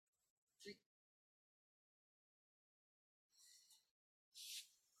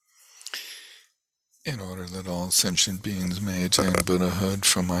In order that all sentient beings may attain Buddhahood,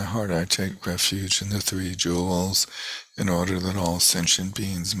 from my heart I take refuge in the three jewels. In order that all sentient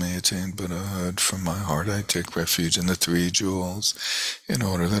beings may attain Buddhahood, from my heart I take refuge in the three jewels. In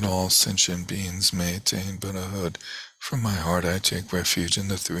order that all sentient beings may attain Buddhahood, from my heart I take refuge in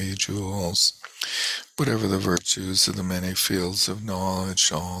the three jewels. Whatever the virtues of the many fields of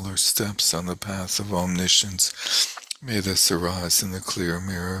knowledge, all are steps on the path of omniscience. May this arise in the clear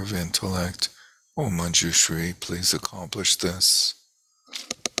mirror of intellect. O Manjushri, please accomplish this.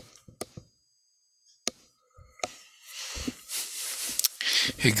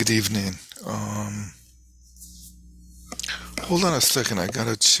 Hey, good evening. Hold on a second. I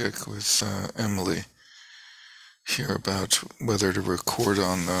gotta check with Emily here about whether to record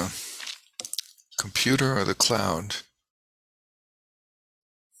on the computer or the cloud.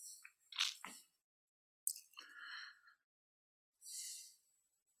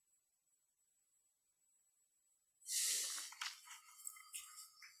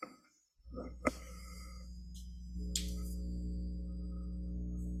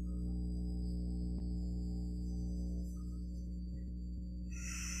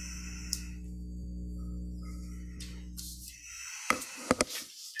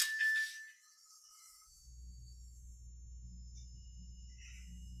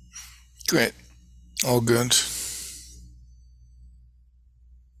 Great. All good.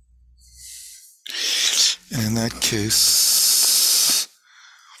 And in that case,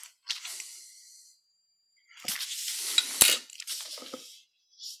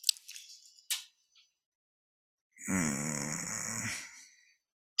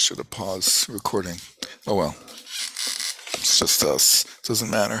 should have paused recording. Oh well, it's just us.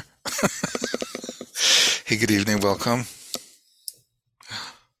 Doesn't matter. Hey, good evening. Welcome.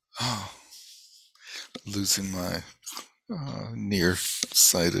 Oh, losing my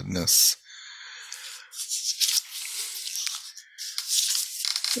nearsightedness.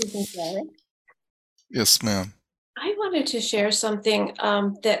 Yes, ma'am. I wanted to share something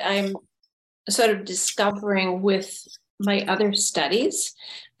that I'm sort of discovering with my other studies,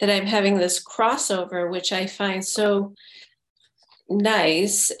 that I'm having this crossover, which I find so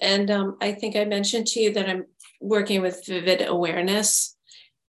nice. And I think I mentioned to you that I'm working with vivid awareness.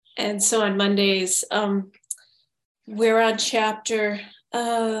 And so on Mondays, we're on chapter,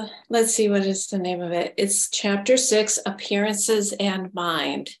 let's see, what is the name of it? It's chapter 6, Appearances and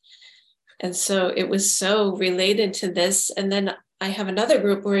Mind. And so it was so related to this. And then I have another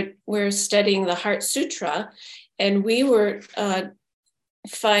group where we're studying the Heart Sutra, and we were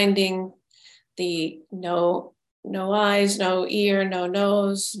finding the no eyes, no ear, no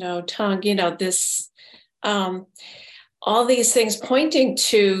nose, no tongue, this, all these things pointing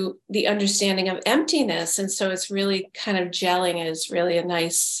to the understanding of emptiness. And so it's really kind of gelling. It's really a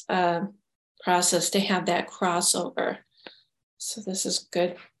nice process to have that crossover. So this is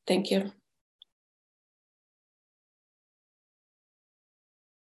good. Thank you.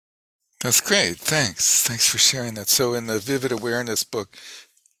 That's great. Thanks. Thanks for sharing that. So in the Vivid Awareness book,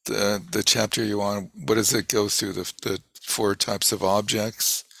 the chapter you on, what does it go through? The four types of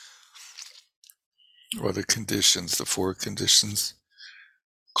objects? Or the conditions, the four conditions,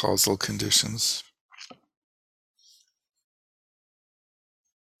 causal conditions?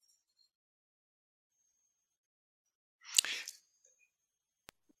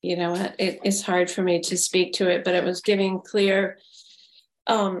 It's hard for me to speak to it, but it was giving clear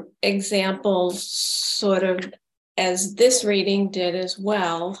examples, sort of as this reading did as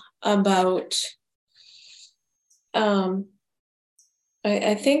well, about I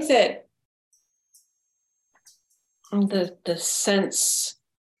think that the sense,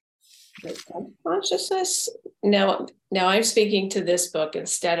 the consciousness. Now I'm speaking to this book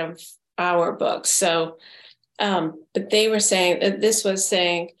instead of our book. So, but they were saying that this was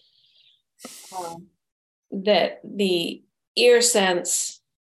saying that the ear sense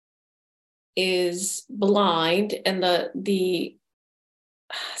is blind, and the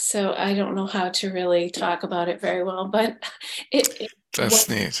so I don't know how to really talk about it very well, but That's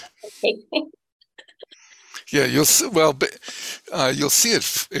neat. Yeah, you'll see, well, but you'll see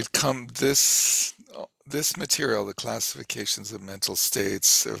it come this material, the classifications of mental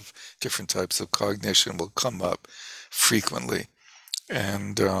states of different types of cognition will come up frequently.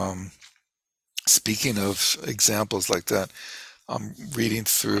 And speaking of examples like that, I'm reading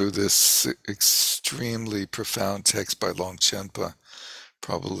through this extremely profound text by Longchenpa,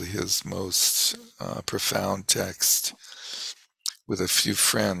 probably his most profound text, with a few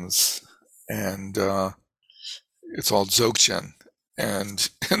friends, and it's all Dzogchen. And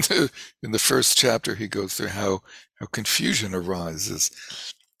in the first chapter, he goes through how confusion arises,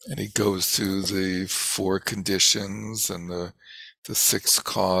 And he goes through the four conditions and the six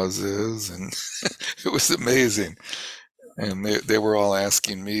causes, and it was amazing. And they were all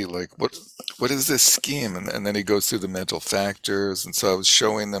asking me like, what is this scheme? And then he goes through the mental factors, and so I was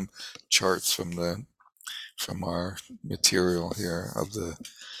showing them charts from our material here of the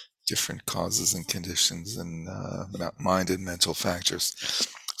different causes and conditions and mind and mental factors.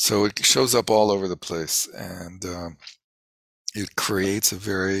 So it shows up all over the place, and it creates a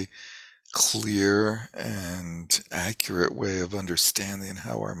very clear and accurate way of understanding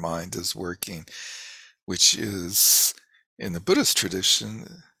how our mind is working, which is in the Buddhist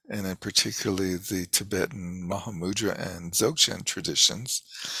tradition, and in particularly the Tibetan Mahamudra and Dzogchen traditions,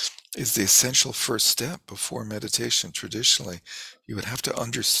 is the essential first step before meditation. Traditionally, you would have to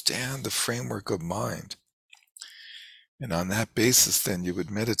understand the framework of mind. And on that basis, then you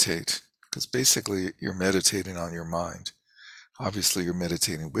would meditate, because basically you're meditating on your mind. Obviously, you're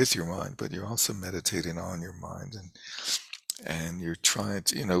meditating with your mind, but you're also meditating on your mind. And you're trying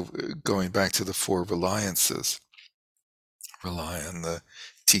to, going back to the four reliances, rely on the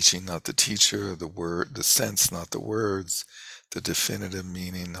teaching, not the teacher, the word, the sense, not the words, the definitive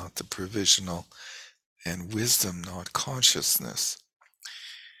meaning, not the provisional, and wisdom, not consciousness.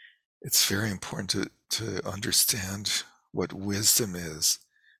 It's very important to understand what wisdom is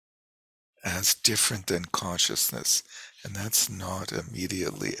as different than consciousness. And that's not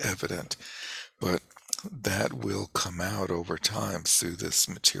immediately evident, but that will come out over time through this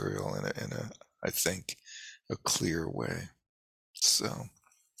material in a I think, a clear way. So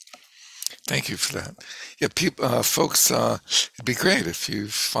thank you for that. Yeah, folks, it'd be great if you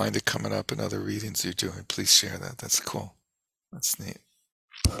find it coming up in other readings you're doing. Please share that. That's cool. That's neat.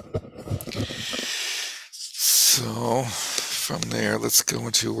 So from there, let's go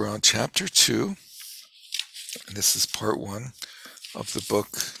into, we're on chapter 2. And this is part 1 of the book,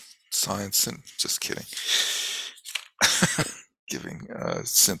 Science and, just kidding, giving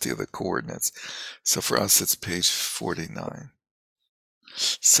Cynthia the coordinates. So for us, it's page 49.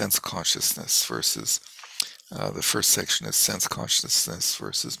 Sense consciousness versus, the first section is sense consciousness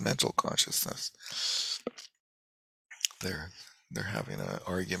versus mental consciousness. They're having an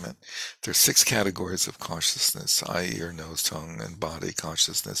argument. There's 6 categories of consciousness: eye, ear, nose, tongue, and body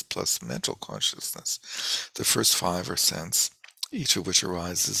consciousness, plus mental consciousness. The first 5 are sense, each of which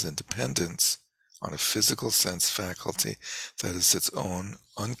arises in dependence on a physical sense faculty that is its own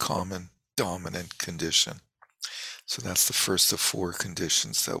uncommon dominant condition. So that's the first of 4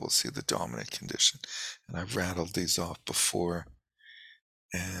 conditions that we'll see, the dominant condition. And I've rattled these off before,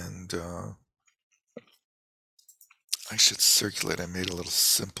 and I should circulate. I made a little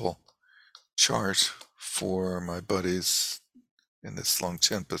simple chart for my buddies in this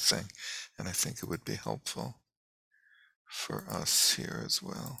Longchenpa thing, and I think it would be helpful for us here as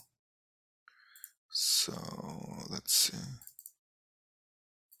well. So let's see.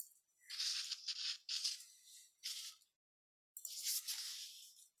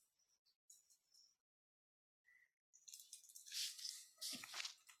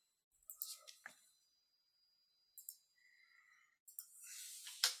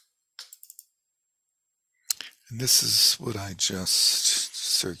 And this is what I just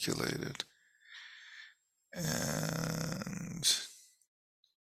circulated. And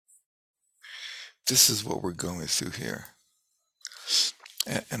this is what we're going through here.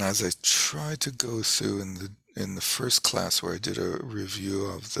 And as I tried to go through in the first class where I did a review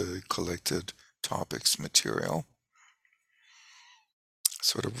of the collected topics material,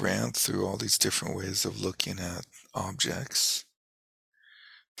 sort of ran through all these different ways of looking at objects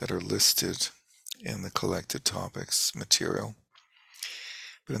that are listed in the collected topics material.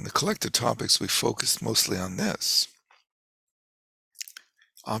 But in the collected topics, we focused mostly on this.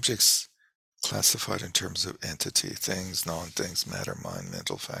 Objects classified in terms of entity, things, non-things, matter, mind,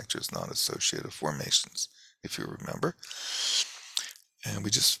 mental factors, non-associative formations, if you remember. And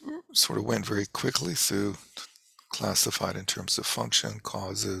we just sort of went very quickly through classified in terms of function,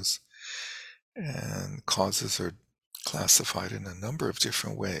 causes, and causes are classified in a number of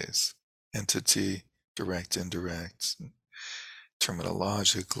different ways: entity, direct, indirect,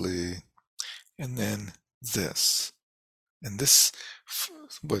 terminologically, and then this. And this,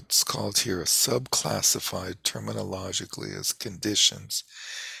 what's called here a subclassified terminologically as conditions,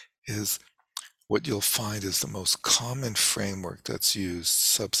 is what you'll find is the most common framework that's used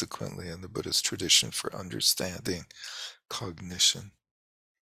subsequently in the Buddhist tradition for understanding cognition.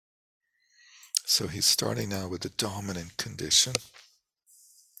 So he's starting now with the dominant condition.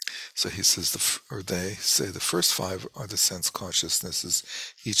 So he says, they say the first 5 are the sense consciousnesses,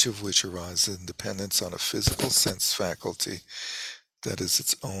 each of which arise in dependence on a physical sense faculty that is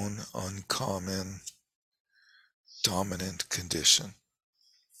its own uncommon dominant condition.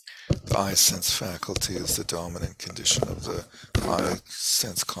 The eye sense faculty is the dominant condition of the eye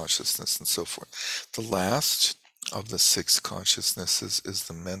sense consciousness and so forth. The last of the six consciousnesses is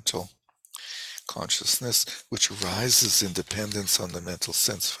the mental consciousness, which arises in dependence on the mental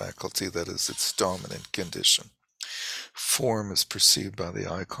sense faculty that is its dominant condition. Form is perceived by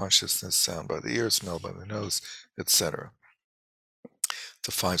the eye consciousness, sound by the ear, smell by the nose, etc.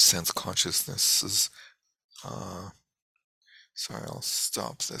 The five sense consciousnesses, sorry, I'll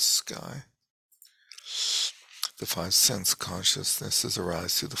stop this guy. The five sense consciousnesses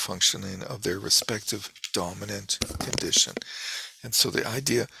arise through the functioning of their respective dominant condition. And so the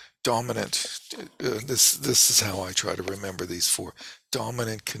idea dominant, this is how I try to remember these four.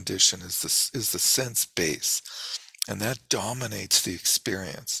 Dominant condition is the sense base, and that dominates the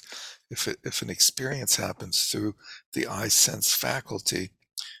experience. If an experience happens through the eye sense faculty,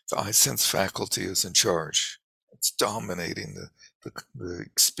 the eye sense faculty is in charge. It's dominating the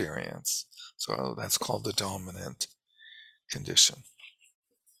experience. So that's called the dominant condition.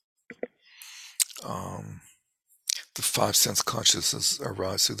 The five sense consciousnesses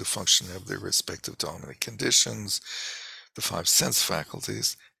arise through the functioning of their respective dominant conditions, the five sense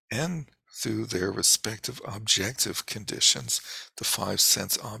faculties, and through their respective objective conditions, the five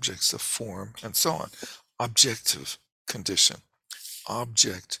sense objects of form, and so on. Objective condition.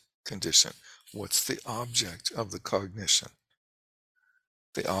 Object condition. What's the object of the cognition?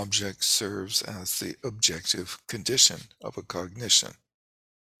 The object serves as the objective condition of a cognition.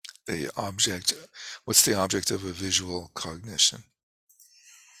 The object, what's the object of a visual cognition?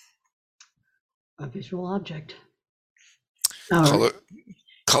 A visual object.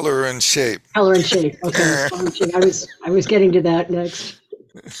 Color and shape. Color and shape. Okay. I was getting to that next.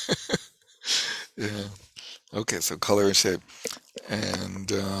 Yeah. Okay, so color and shape. And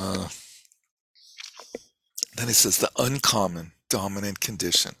then he says the uncommon dominant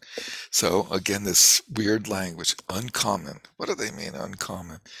condition. So again, this weird language, uncommon. What do they mean,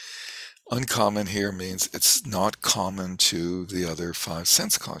 uncommon? Uncommon here means it's not common to the other five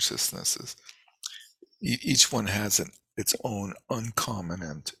sense consciousnesses. Each one has its own uncommon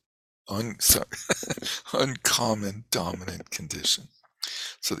and uncommon dominant condition.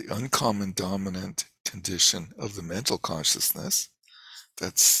 So the uncommon dominant condition of the mental consciousness,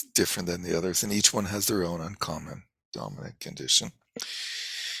 that's different than the others, and each one has their own uncommon dominant condition,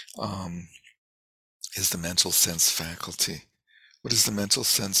 is the mental sense faculty. What is the mental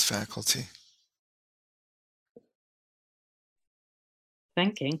sense faculty?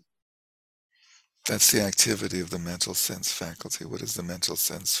 Thinking. That's the activity of the mental sense faculty. What is the mental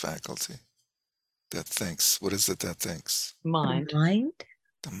sense faculty that thinks? What is it that thinks? Mind.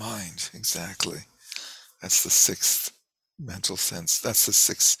 The mind, exactly. That's the sixth mental sense. That's the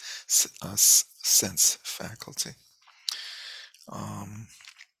sixth sense faculty.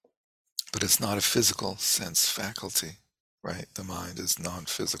 But it's not a physical sense faculty, right? The mind is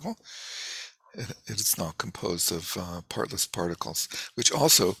non-physical. It is not composed of partless particles, which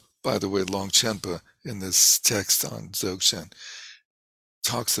also, by the way, Longchenpa in this text on Dzogchen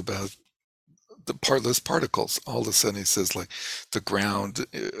talks about the partless particles. All of a sudden he says, like, the ground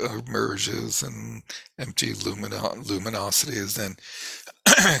emerges and empty luminosity is then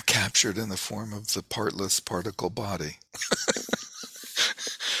captured in the form of the partless particle body.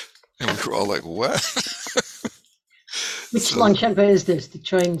 And we were all like, what? Which Longchenpa is this? The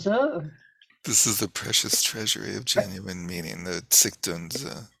Chuang-Tzu? This is the precious treasury of genuine meaning, the Tsiktun's.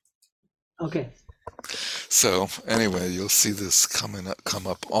 Okay. So anyway, you'll see this come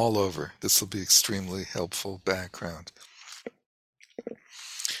up all over. This will be extremely helpful background.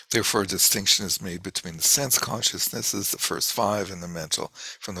 Therefore, a distinction is made between the sense consciousnesses, the first five, and the mental,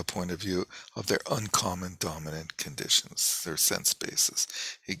 from the point of view of their uncommon dominant conditions, their sense bases.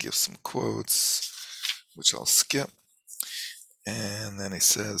 He gives some quotes, which I'll skip. And then he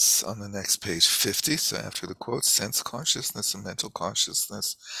says on the next page 50, so after the quotes, sense consciousness and mental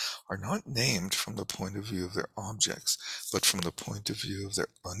consciousness are not named from the point of view of their objects, but from the point of view of their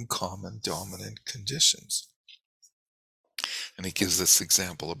uncommon dominant conditions. And he gives this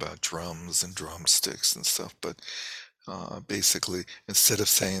example about drums and drumsticks and stuff, but basically, instead of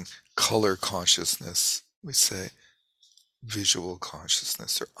saying color consciousness, we say visual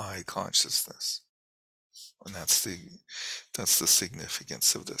consciousness or eye consciousness. And that's the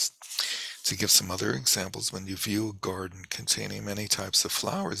significance of this. To give some other examples, when you view a garden containing many types of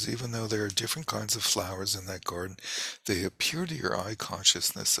flowers, even though there are different kinds of flowers in that garden, they appear to your eye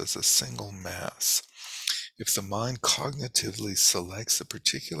consciousness as a single mass. if the mind cognitively selects a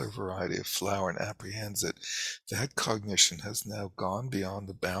particular variety of flower and apprehends it, that cognition has now gone beyond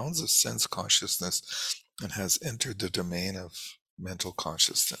the bounds of sense consciousness and has entered the domain of mental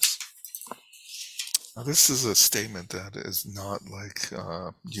consciousness. Now, this is a statement that is not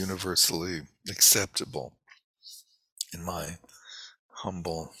universally acceptable, in my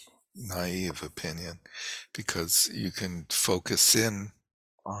humble, naive opinion, because you can focus in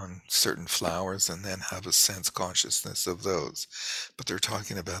on certain flowers and then have a sense consciousness of those. But they're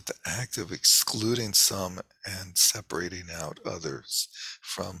talking about the act of excluding some and separating out others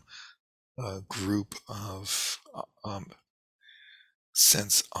from a group of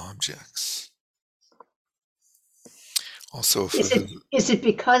sense objects. Also, is it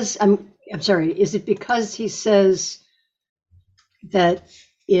because I'm sorry? Is it because he says that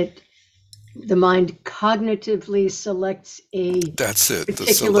the mind cognitively selects a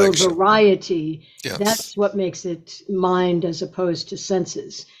particular variety? Yes. That's what makes it mind as opposed to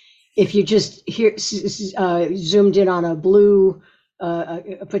senses. If you just zoomed in on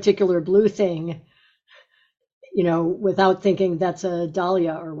a particular blue thing, without thinking that's a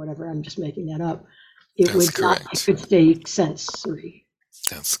dahlia or whatever, I'm just making that up. It would stay sensory.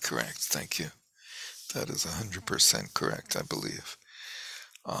 That's correct. Thank you. That is 100% correct, I believe.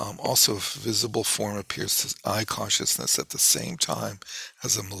 Also, if visible form appears to eye consciousness at the same time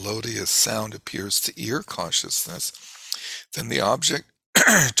as a melodious sound appears to ear consciousness, then the object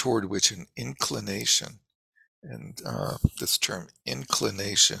toward which an inclination, and this term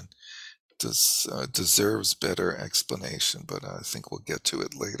inclination deserves better explanation, but I think we'll get to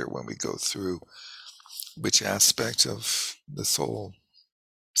it later when we go through which aspect of this whole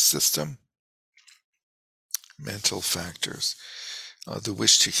system, mental factors, the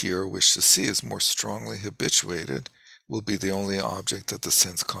wish to hear or wish to see is more strongly habituated, will be the only object that the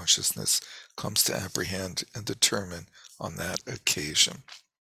sense consciousness comes to apprehend and determine on that occasion.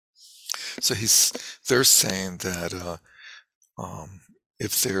 So they're saying that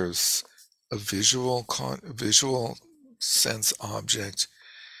if there's a visual sense object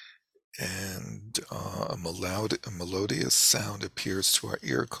and a melodious sound appears to our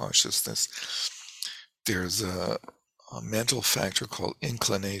ear consciousness, there's a mental factor called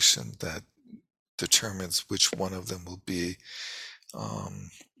inclination that determines which one of them will be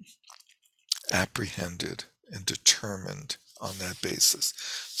apprehended and determined on that basis.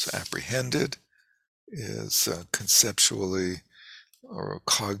 So apprehended is conceptually or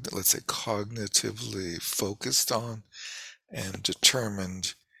let's say cognitively focused on, and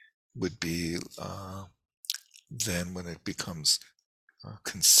determined would be then when it becomes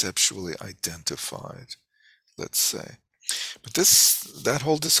conceptually identified, let's say. But that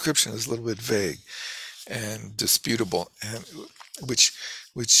whole description is a little bit vague and disputable, and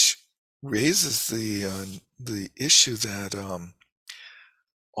which raises the issue that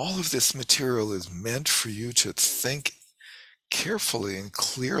all of this material is meant for you to think carefully and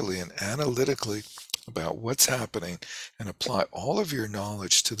clearly and analytically about what's happening and apply all of your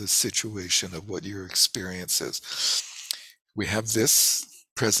knowledge to the situation of what your experience is. We have this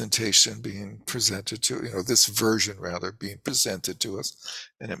presentation being presented to, this version rather being presented to us,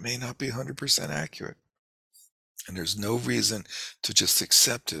 and it may not be 100% accurate. And there's no reason to just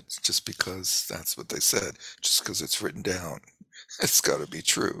accept it just because that's what they said, just because it's written down. It's got to be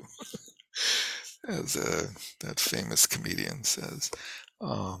true. As that famous comedian says.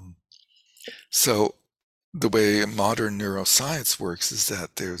 So the way modern neuroscience works is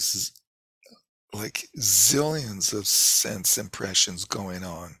that there's like zillions of sense impressions going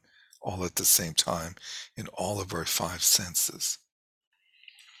on all at the same time in all of our five senses.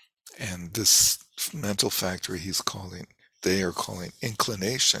 And this mental factor they are calling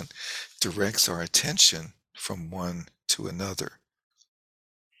inclination, directs our attention from one to another.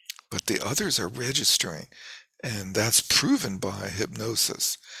 But the others are registering, and that's proven by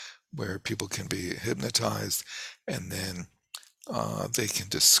hypnosis, where people can be hypnotized and then they can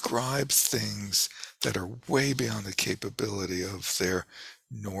describe things that are way beyond the capability of their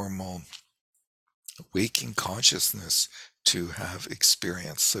normal waking consciousness to have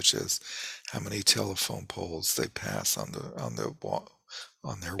experienced, such as how many telephone poles they pass on their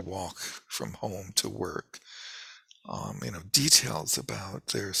walk from home to work. Details about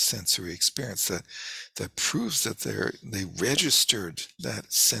their sensory experience that proves that they registered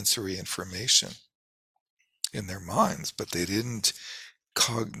that sensory information in their minds, but they didn't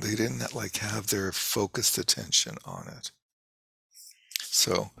have their focused attention on it.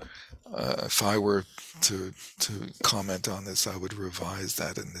 So if I were to comment on this, I would revise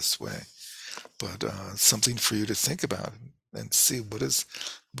that in this way. But something for you to think about. and see what is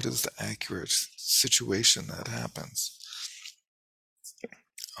the accurate situation that happens.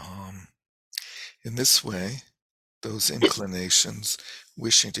 In this way, those inclinations,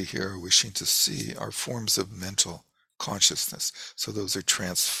 wishing to hear or wishing to see, are forms of mental consciousness. So those are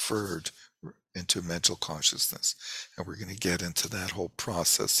transferred into mental consciousness. And we're going to get into that whole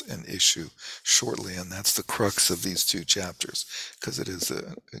process and issue shortly. And that's the crux of these two chapters, because it is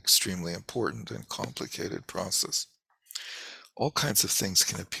an extremely important and complicated process. All kinds of things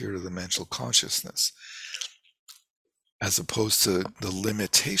can appear to the mental consciousness, as opposed to the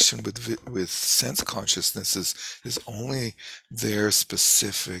limitation with sense consciousness is only their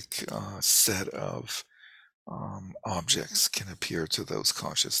specific set of objects can appear to those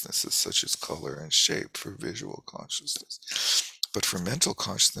consciousnesses, such as color and shape for visual consciousness. But for mental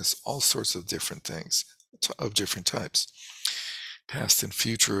consciousness, all sorts of different things of different types, past and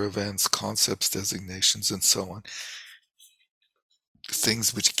future events, concepts, designations, and so on,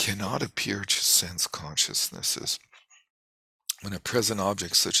 things which cannot appear to sense consciousnesses. When a present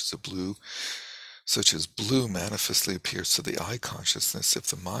object such as blue manifestly appears to the eye consciousness, if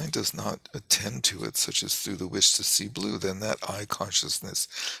the mind does not attend to it, such as through the wish to see blue, then that eye consciousness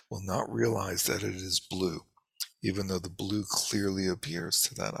will not realize that it is blue, even though the blue clearly appears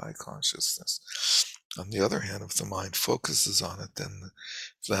to that eye consciousness. On the other hand, if the mind focuses on it, then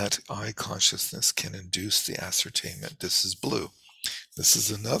that eye consciousness can induce the ascertainment, this is blue. This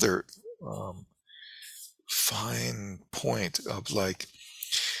is another fine point of, like,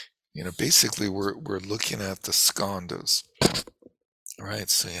 basically we're looking at the skandhas, right?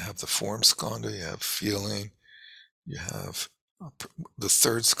 So you have the form skandha, you have feeling, you have the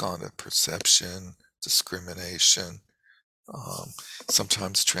third skandha, perception, discrimination,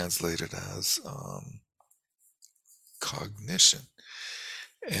 sometimes translated as cognition.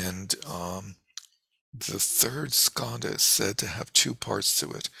 And the third skandha is said to have two parts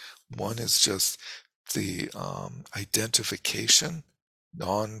to it. One is just the identification,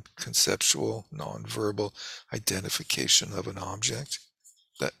 non-conceptual, non-verbal identification of an object,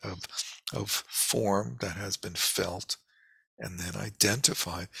 that of form that has been felt and then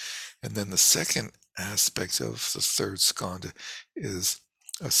identified. And then the second aspect of the third skandha is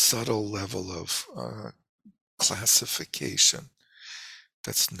a subtle level of classification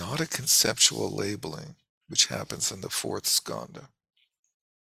that's not a conceptual labeling, which happens in the fourth skandha.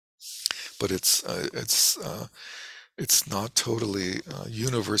 But it's not totally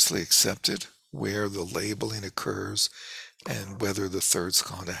universally accepted where the labeling occurs and whether the third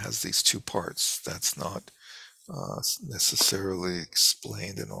skandha has these two parts. That's not necessarily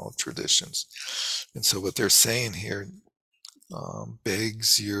explained in all traditions. And so what they're saying here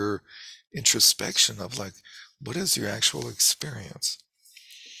begs your introspection of, like, what is your actual experience?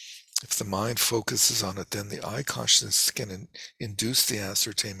 If the mind focuses on it, then the eye consciousness can induce the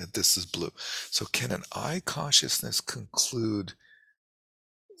ascertainment, this is blue. So can an eye consciousness conclude,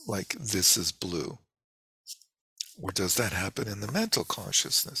 like, this is blue? Or does that happen in the mental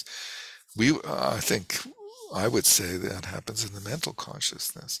consciousness? I think I would say that happens in the mental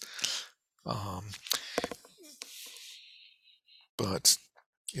consciousness. But,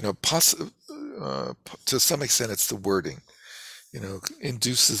 to some extent, it's the wording.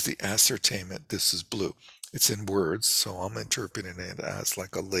 Induces the ascertainment, this is blue. It's in words, so I'm interpreting it as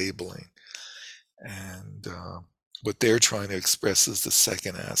like a labeling. And what they're trying to express is the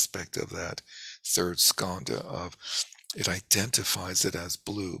second aspect of that third skandha of, it identifies it as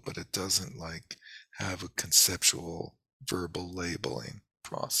blue, but it doesn't, like, have a conceptual verbal labeling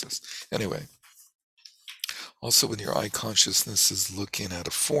process. Anyway, also when your eye consciousness is looking at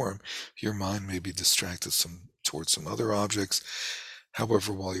a form, your mind may be distracted towards some other objects.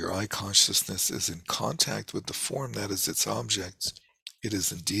 However, while your eye consciousness is in contact with the form that is its object, it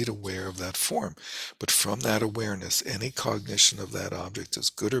is indeed aware of that form. But from that awareness, any cognition of that object, as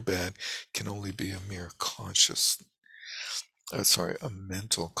good or bad, can only be a mere a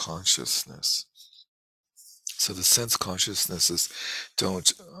mental consciousness. So the sense consciousnesses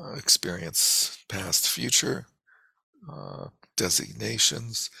don't experience past, future,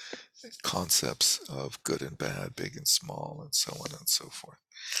 designations, concepts of good and bad, big and small, and so on and so forth.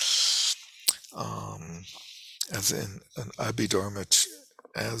 As in an Abhidharma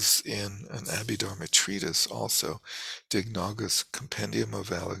treatise, also, Dignaga's Compendium of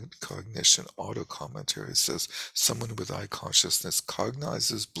Valid Cognition auto commentary says, someone with eye consciousness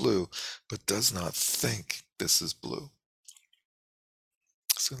cognizes blue, but does not think this is blue.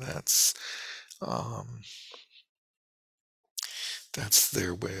 So that's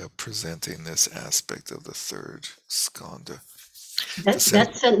their way of presenting this aspect of the third skandha. to That say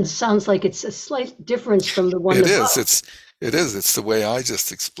that sentence sounds like it's a slight difference from the one it above. is. It's the way I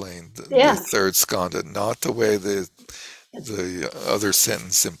just explained the Yeah, third skanda, not the way the other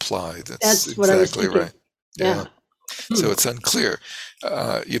sentence implied. That's that's what I was exactly thinking. right. Yeah. Yeah. So Hmm. it's unclear.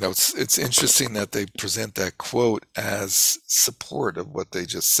 It's interesting that they present that quote as support of what they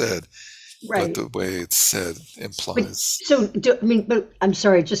just said, but Right. the way it's said But implies. so I mean, but I'm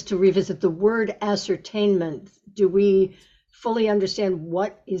sorry, just to revisit the word ascertainment, do we fully understand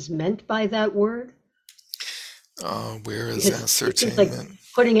what is meant by that word? Where is Because it seems like ascertainment?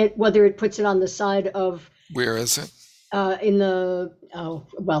 putting it, whether it puts it on the side of Where is it? in the oh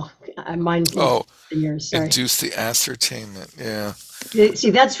well, mine looks Oh, than yours. Sorry. induce the ascertainment. Yeah.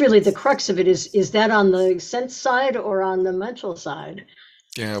 See, that's really the crux of it. Is that on the sense side or on the mental side?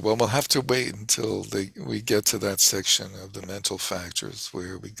 Yeah, well, we'll have to wait until we get to that section of the mental factors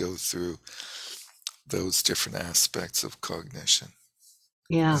where we go through those different aspects of cognition.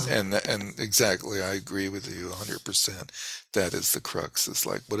 Yeah. And exactly, I agree with you 100%. That is the crux. It's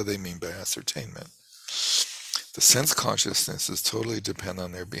like, what do they mean by ascertainment? The sense consciousness is totally dependent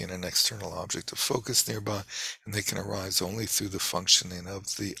on there being an external object of focus nearby, and they can arise only through the functioning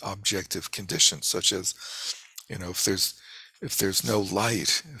of the objective conditions, such as, if there's no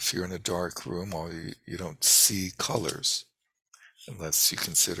light, if you're in a dark room, or you don't see colors, unless you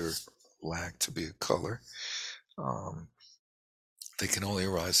consider black to be a color. Um, they can only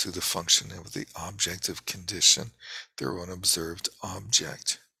arise through the functioning of the objective condition, their own observed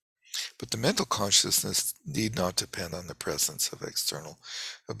object. But the mental consciousness need not depend on the presence of external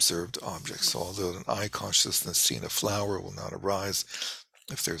observed objects. So although an eye consciousness seeing a flower will not arise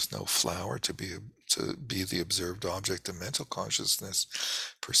if there's no flower to be the observed object, the mental consciousness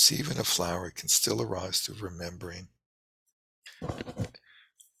perceiving a flower can still arise through remembering,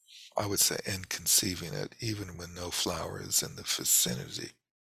 I would say, and conceiving it, even when no flower is in the vicinity.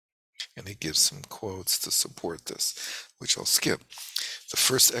 And he gives some quotes to support this, which I'll skip. The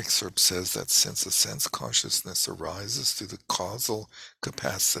first excerpt says that since a sense consciousness arises through the causal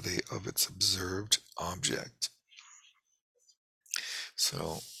capacity of its observed object.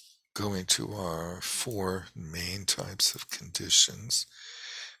 So, going to our four main types of conditions,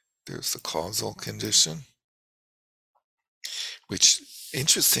 there's the causal condition, which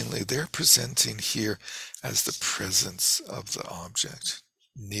interestingly they're presenting here as the presence of the object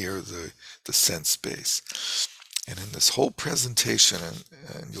near the sense base. And in this whole presentation,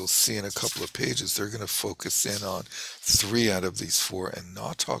 and you'll see in a couple of pages, they're going to focus in on 3 out of these 4 and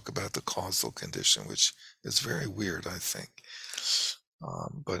not talk about the causal condition, which is very weird, I think.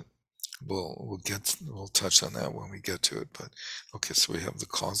 But we'll touch on that when we get to it. But okay, so we have the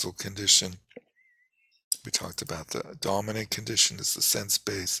causal condition. We talked about the dominant condition is the sense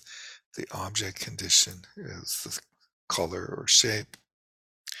base. The object condition is the color or shape.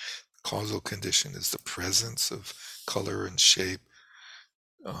 Causal condition is the presence of color and shape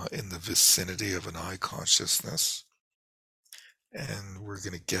in the vicinity of an eye consciousness. And we're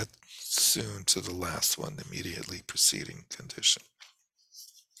going to get soon to the last one, the immediately preceding condition.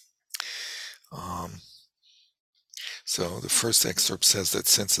 So the first excerpt says that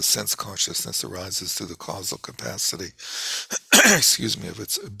since a sense consciousness arises through the causal capacity, excuse me, of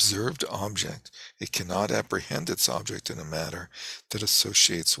its observed object, it cannot apprehend its object in a manner that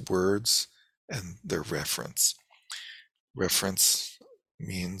associates words and their reference. Reference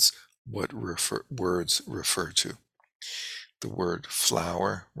means what words refer to. The word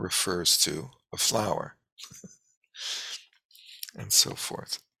flower refers to a flower, and so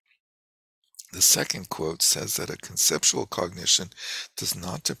forth. The second quote says that a conceptual cognition does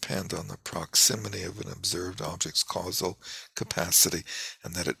not depend on the proximity of an observed object's causal capacity,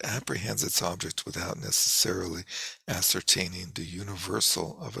 and that it apprehends its object without necessarily ascertaining the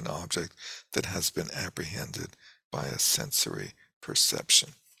universal of an object that has been apprehended by a sensory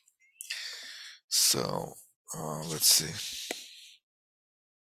perception. So, let's see.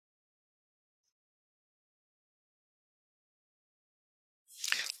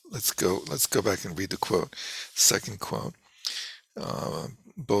 Let's go back and read the quote. Second quote.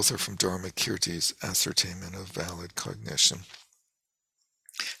 Both are from Dharmakirti's Ascertainment of Valid Cognition.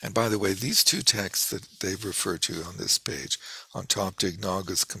 And by the way, these 2 texts that they've referred to on this page, on top,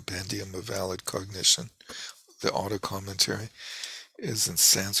 Dignaga's Compendium of Valid Cognition, the auto commentary, is in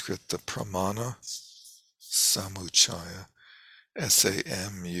Sanskrit the Pramana Samuccaya,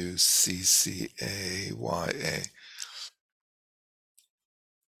 Samuccaya,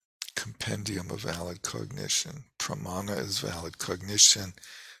 Compendium of Valid Cognition. Pramana is valid cognition,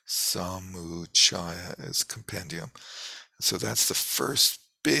 Samuccaya is compendium. So that's the first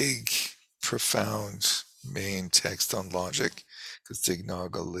big, profound main text on logic, because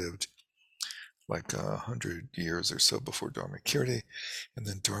Dignaga lived like 100 years or so before Dharmakirti. And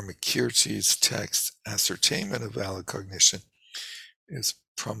then Dharmakirti's text, Ascertainment of Valid Cognition, is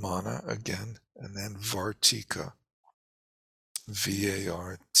Pramana again, and then Vartika,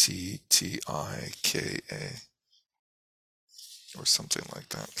 Varttika, or something like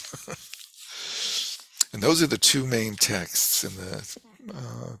that. And those are the two main texts in the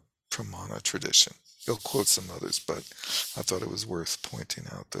Pramana tradition. He'll quote some others, but I thought it was worth pointing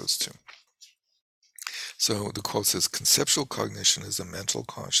out those two. So the quote says, conceptual cognition is a mental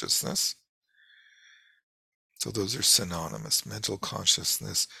consciousness. So those are synonymous. Mental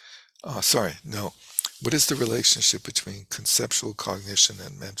consciousness. What is the relationship between conceptual cognition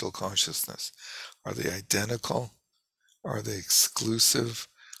and mental consciousness? Are they identical? Are they exclusive?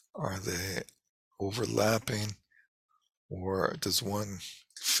 Are they overlapping? Or does one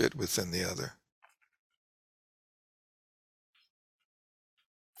fit within the other?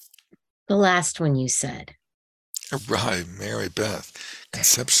 The last one you said. Right, Mary Beth.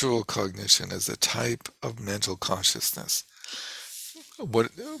 Conceptual cognition is a type of mental consciousness.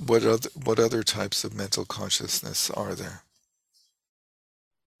 What other types of mental consciousness are there?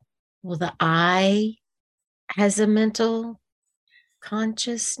 Well, the I has a mental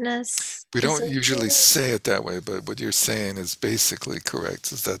consciousness. We Is don't it usually true? say it that way, but what you're saying is basically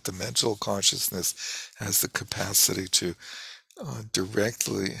correct, is that the mental consciousness has the capacity to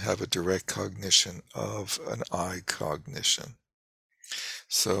directly have a direct cognition of an I cognition.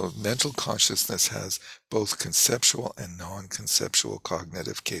 So mental consciousness has both conceptual and non-conceptual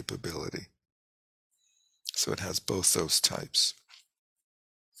cognitive capability. So it has both those types.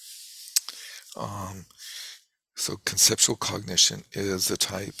 So conceptual cognition is a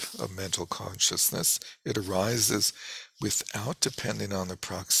type of mental consciousness. It arises without depending on the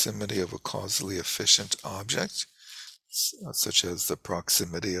proximity of a causally efficient object, such as the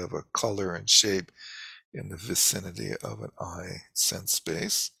proximity of a color and shape in the vicinity of an eye sense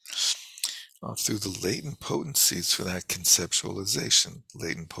space, through the latent potencies for that conceptualization.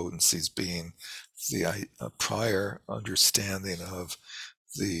 Latent potencies being the prior understanding of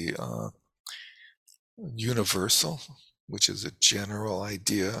the universal, which is a general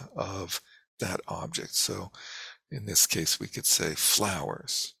idea of that object. So in this case, we could say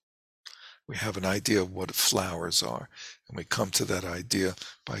flowers. We have an idea of what flowers are, and we come to that idea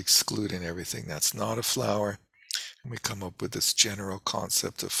by excluding everything that's not a flower, and we come up with this general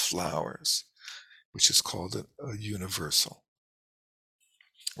concept of flowers, which is called a universal,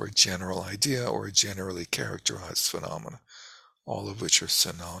 or a general idea, or a generally characterized phenomena, all of which are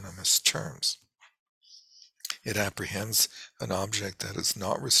synonymous terms. It apprehends an object that is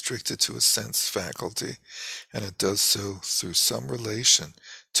not restricted to a sense faculty, and it does so through some relation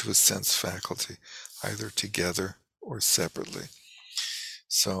to a sense faculty, either together or separately.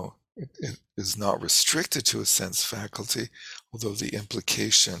 So it is not restricted to a sense faculty, although the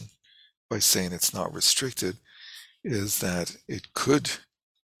implication by saying it's not restricted is that it could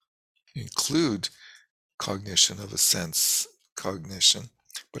include cognition of a sense cognition,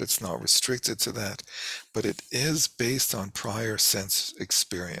 but it's not restricted to that. But it is based on prior sense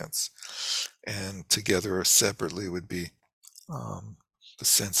experience, and together or separately would be the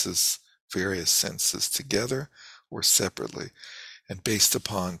senses, various senses together or separately, and based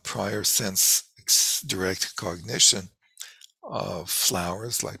upon prior sense direct cognition of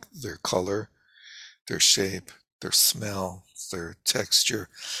flowers, like their color, their shape, their smell, their texture,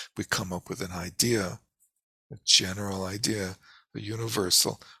 we come up with an idea, a general idea, a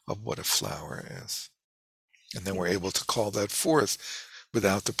universal of what a flower is. And then we're able to call that forth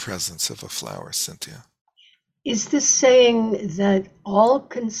without the presence of a flower, Cynthia. Is this saying that all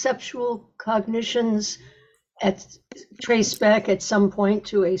conceptual cognitions trace back at some point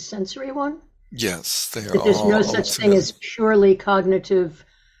to a sensory one? Yes, they are That there's all no such thing as purely cognitive,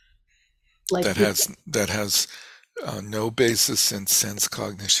 like that has no basis in sense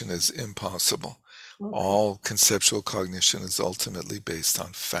cognition is impossible. Okay. All conceptual cognition is ultimately based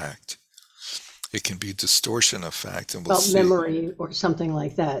on fact. It can be distortion of fact, and we'll see memory or something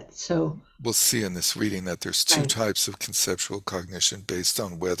like that. So we'll see in this reading that there's two types of conceptual cognition based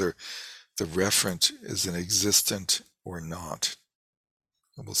on whether the referent is an existent or not.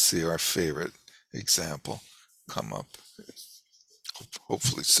 And we'll see our favorite example come up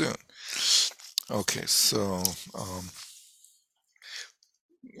hopefully soon. Okay, so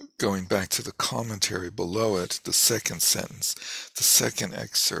going back to the commentary below it, the second sentence, the second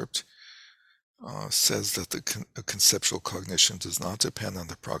excerpt says that a conceptual cognition does not depend on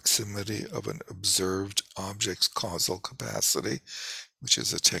the proximity of an observed object's causal capacity, which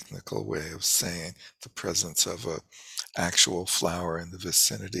is a technical way of saying the presence of actual flower in the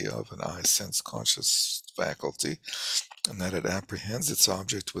vicinity of an eye sense conscious faculty, and that it apprehends its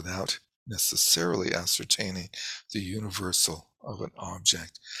object without necessarily ascertaining the universal of an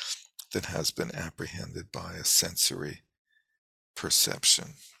object that has been apprehended by a sensory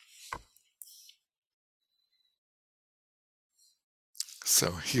perception.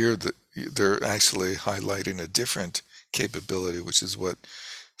 So here they're actually highlighting a different capability, which is what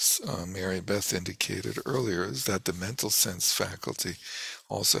Mary Beth indicated earlier, is that the mental sense faculty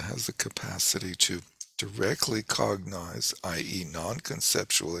also has the capacity to directly cognize, i.e.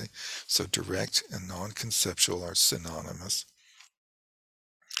 non-conceptually, so direct and non-conceptual are synonymous,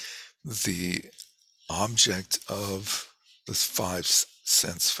 the object of the five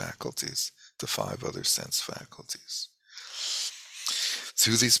sense faculties, the five other sense faculties.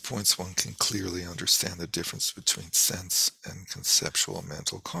 Through these points, one can clearly understand the difference between sense and conceptual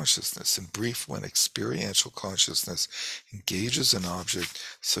mental consciousness. In brief, when experiential consciousness engages an object,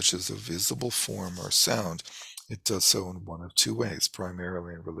 such as a visible form or sound, it does so in one of two ways,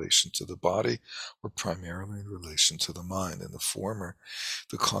 primarily in relation to the body or primarily in relation to the mind. In the former,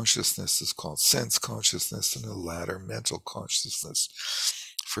 the consciousness is called sense consciousness, and the latter, mental consciousness.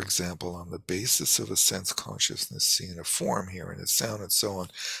 For example, on the basis of a sense consciousness, seeing a form, hearing a sound, and so on,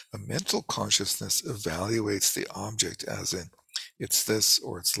 a mental consciousness evaluates the object as in, it's this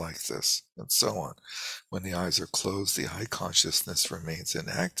or it's like this, and so on. When the eyes are closed, the eye consciousness remains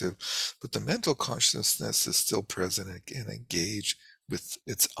inactive, but the mental consciousness is still present and engaged with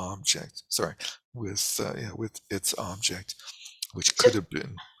its object. With its object, which could have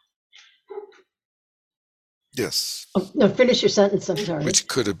been. Yes. Oh, no, finish your sentence. I'm sorry. Which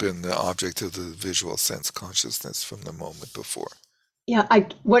could have been the object of the visual sense consciousness from the moment before. Yeah, I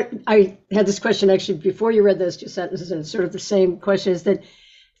had this question actually before you read those two sentences, and it's sort of the same question, is that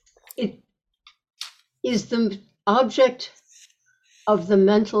it is the object of the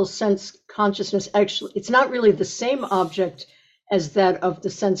mental sense consciousness actually, it's not really the same object as that of the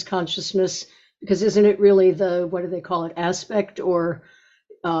sense consciousness, because isn't it really the, what do they call it, aspect, or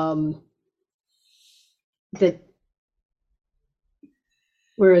that,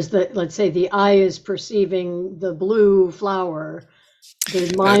 whereas let's say the eye is perceiving the blue flower,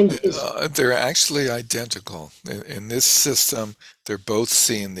 the mind is. They're actually identical. In this system, they're both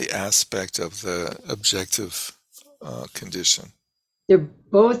seeing the aspect of the objective condition. They're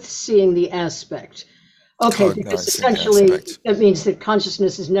both seeing the aspect. Okay, because essentially that means that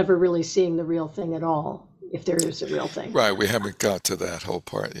consciousness is never really seeing the real thing at all, if there is a real thing. Right, we haven't got to that whole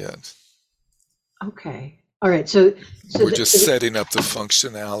part yet. Okay. All right, so we're just setting up the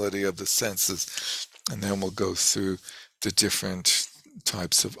functionality of the senses, and then we'll go through the different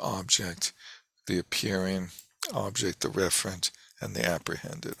types of object, the appearing object, the referent, and the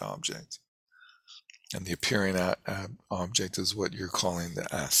apprehended object. And the appearing object is what you're calling the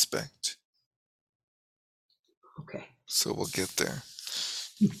aspect. Okay. So we'll get there.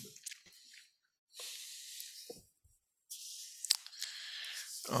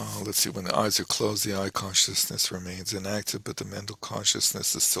 Let's see, when the eyes are closed, the eye consciousness remains inactive, but the mental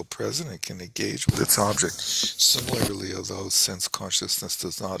consciousness is still present and can engage with its object. Similarly, although sense consciousness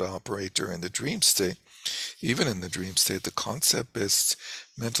does not operate during the dream state, even in the dream state, the concept-based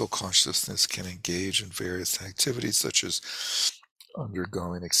mental consciousness can engage in various activities, such as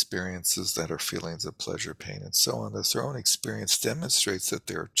undergoing experiences that are feelings of pleasure, pain, and so on. Thus, their own experience demonstrates that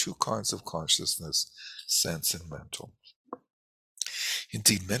there are two kinds of consciousness, sense and mental.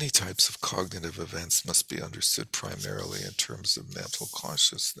 Indeed, many types of cognitive events must be understood primarily in terms of mental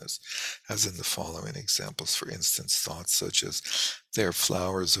consciousness, as in the following examples. For instance, thoughts such as, there are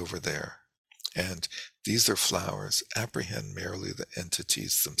flowers over there, and these are flowers, apprehend merely the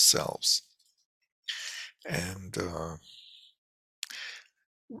entities themselves. And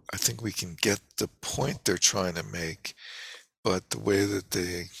I think we can get the point they're trying to make, but the way that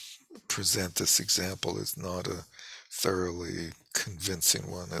they present this example is not a thoroughly convincing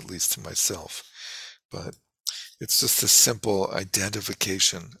one, at least to myself. But it's just a simple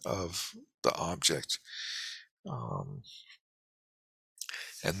identification of the object. And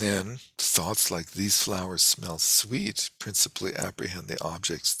then thoughts like, these flowers smell sweet, principally apprehend the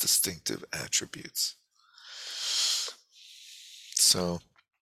object's distinctive attributes. So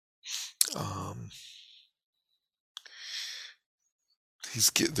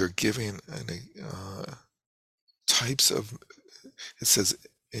they're giving types of, it says,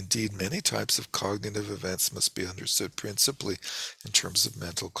 indeed, many types of cognitive events must be understood principally in terms of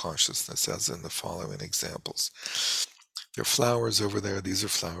mental consciousness, as in the following examples. There are flowers over there. These are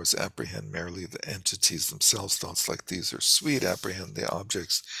flowers, apprehend merely the entities themselves. Thoughts like, these are sweet, apprehend the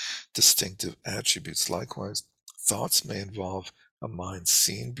object's distinctive attributes. Likewise, Thoughts may involve a mind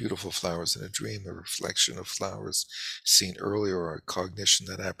seeing beautiful flowers in a dream, a reflection of flowers seen earlier, or a cognition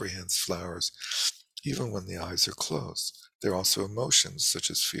that apprehends flowers even when the eyes are closed. There are also emotions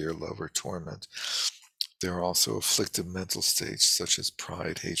such as fear, love, or torment. There are also afflictive mental states such as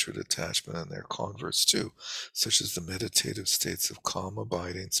pride, hatred, attachment, and their converts too, such as the meditative states of calm,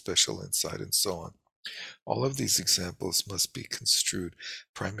 abiding, special insight, and so on. All of these examples must be construed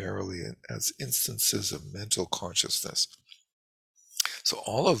primarily as instances of mental consciousness. So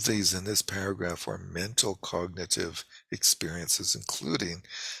all of these in this paragraph are mental cognitive experiences, including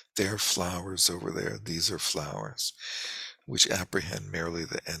their flowers over there. These are flowers, which apprehend merely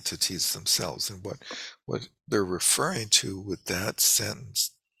the entities themselves. And what they're referring to with that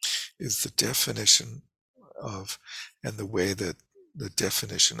sentence is the definition of, and the way that the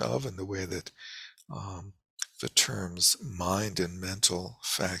definition of, and the way that um, the terms mind and mental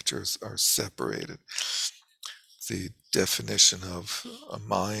factors are separated. The definition of a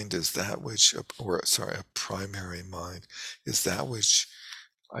mind is that which, a primary mind is that which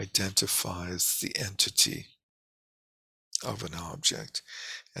identifies the entity of an object.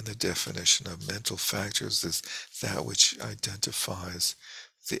 And the definition of mental factors is that which identifies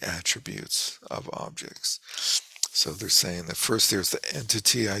the attributes of objects. So they're saying that first there's the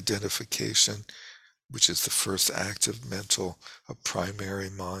entity identification, which is the first active mental, a primary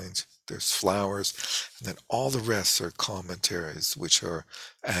mind. There's flowers, and then all the rest are commentaries, which are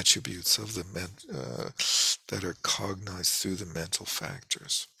attributes of the that are cognized through the mental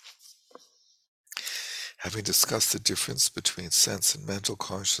factors. Having discussed the difference between sense and mental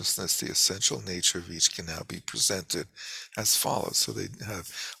consciousness, the essential nature of each can now be presented as follows. So they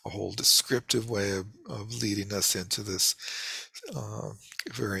have a whole descriptive way of leading us into this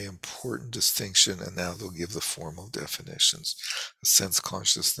very important distinction, and now they'll give the formal definitions. A sense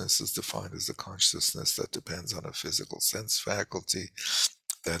consciousness is defined as a consciousness that depends on a physical sense faculty,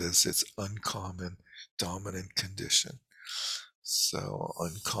 that is, its uncommon dominant condition. So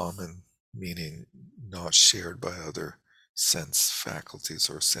uncommon meaning not shared by other sense faculties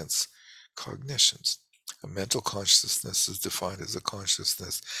or sense cognitions. A mental consciousness is defined as a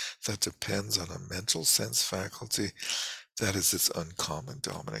consciousness that depends on a mental sense faculty, that is its uncommon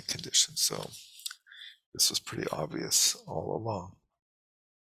dominant condition. So this was pretty obvious all along.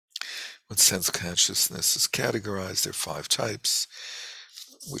 When sense consciousness is categorized, there are 5 types,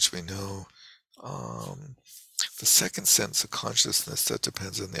 which we know. The second sense of consciousness that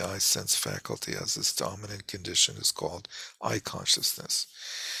depends on the eye sense faculty as its dominant condition is called eye consciousness,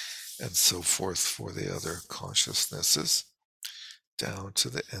 and so forth for the other consciousnesses, down to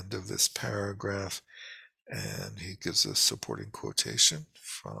the end of this paragraph. And he gives a supporting quotation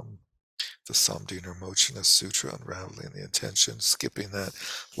from the Samdhinirmochana Sutra, Unraveling the Intention, skipping that.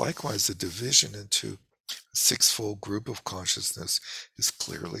 Likewise, the division into a 6-fold group of consciousness is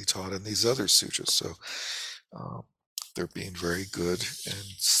clearly taught in these other sutras. So they're being very good and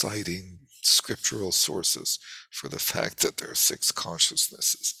citing scriptural sources for the fact that there are 6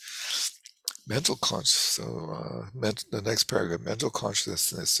 consciousnesses. Mental consciousness. The next paragraph, mental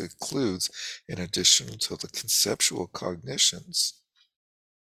consciousness includes, in addition to the conceptual cognitions,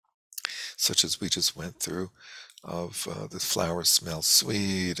 such as we just went through, of the flowers smell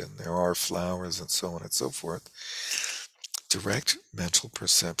sweet, and there are flowers, and so on and so forth, direct mental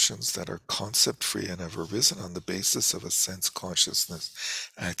perceptions that are concept-free and have arisen on the basis of a sense consciousness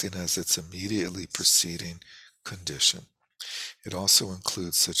acting as its immediately preceding condition. It also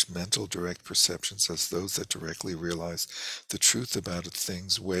includes such mental direct perceptions as those that directly realize the truth about a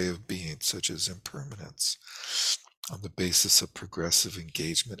thing's way of being, such as impermanence, on the basis of progressive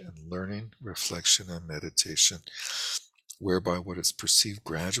engagement in learning, reflection, and meditation, whereby what is perceived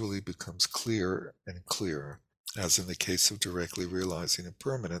gradually becomes clearer and clearer. As in the case of directly realizing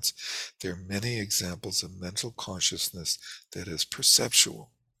impermanence, there are many examples of mental consciousness that is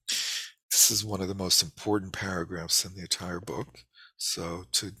perceptual. This is one of the most important paragraphs in the entire book, so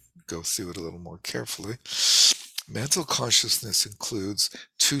to go through it a little more carefully, mental consciousness includes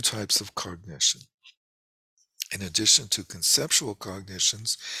 2 types of cognition. In addition to conceptual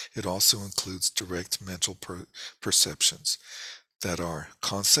cognitions, it also includes direct mental perceptions that are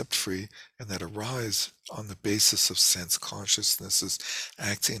concept-free and that arise on the basis of sense consciousnesses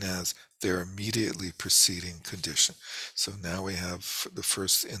acting as their immediately preceding condition. So now we have the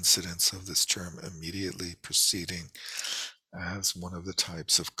first incidence of this term, immediately preceding, as one of the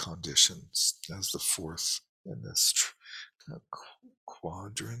types of conditions, as the 4th in this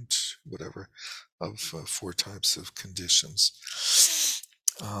quadrant, whatever, of 4 types of conditions.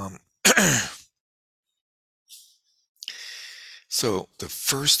 So the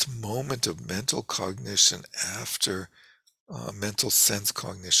first moment of mental cognition after mental sense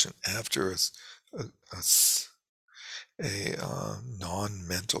cognition after a, a s- a,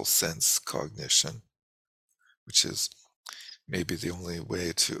 non-mental sense cognition, which is maybe the only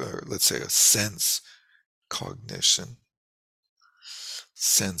way to, or let's say a sense cognition,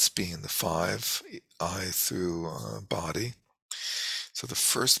 sense being the five, eye through body. So the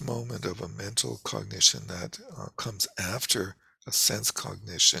first moment of a mental cognition that comes after a sense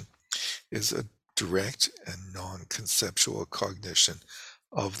cognition is a direct and non-conceptual cognition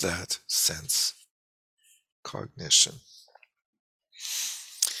of that sense cognition.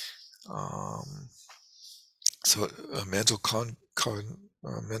 Um, so a mental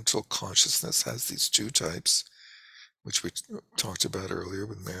consciousness has these two types, which we talked about earlier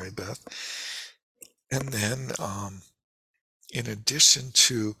with Mary Beth. And then in addition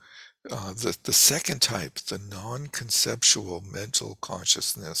to the second type, the non-conceptual mental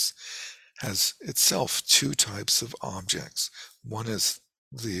consciousness has itself two types of objects. One is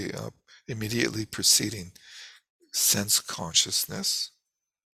the immediately preceding sense consciousness,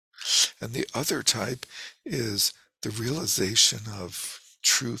 and the other type is the realization of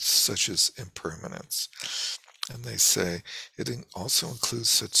truths such as impermanence. And they say it also includes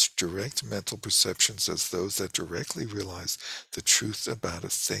such direct mental perceptions as those that directly realize the truth about a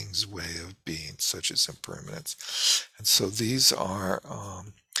thing's way of being, such as impermanence. And so these are,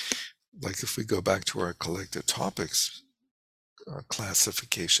 like if we go back to our collective topics,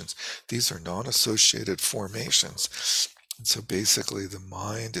 classifications, these are non-associated formations. And so basically the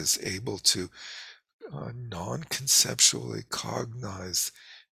mind is able to non-conceptually cognize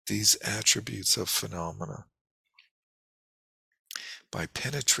these attributes of phenomena by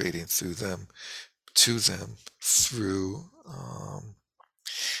penetrating through them to them through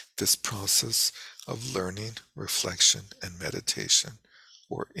this process of learning, reflection, and meditation,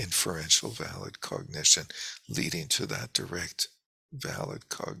 or inferential valid cognition, leading to that direct valid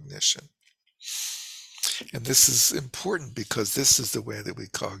cognition. And this is important because this is the way that we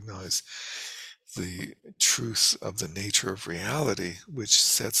cognize the truth of the nature of reality, which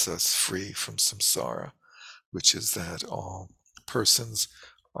sets us free from samsara, which is that all persons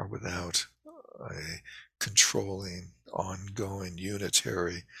are without a controlling, ongoing,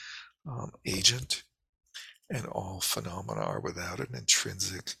 unitary agent, and all phenomena are without an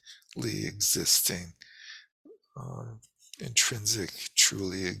intrinsically existing,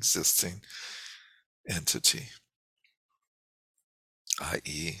 truly existing entity,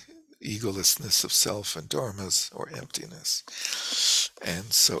 i.e., egolessness of self and dharmas, or emptiness.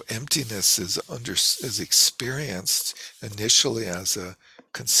 And so emptiness is experienced initially as a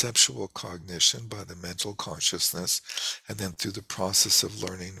conceptual cognition by the mental consciousness, and then through the process of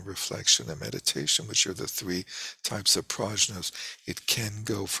learning, reflection, and meditation, which are the three types of prajnas, it can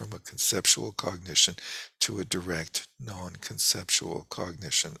go from a conceptual cognition to a direct non-conceptual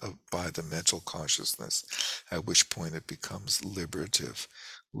cognition by the mental consciousness, at which point it becomes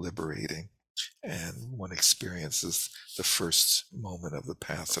liberating, and one experiences the first moment of the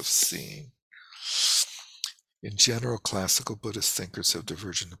path of seeing. In general, classical Buddhist thinkers have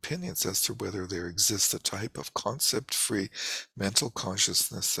divergent opinions as to whether there exists a type of concept-free mental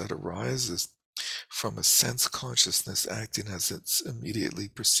consciousness that arises from a sense consciousness acting as its immediately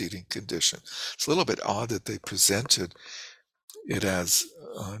preceding condition. It's a little bit odd that they presented it as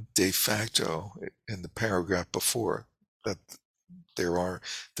de facto in the paragraph before, that there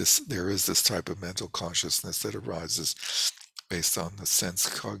is this type of mental consciousness that arises based on the sense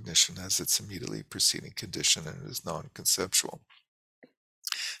cognition as its immediately preceding condition, and it is non-conceptual.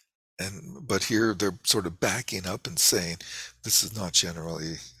 But here they're sort of backing up and saying this is not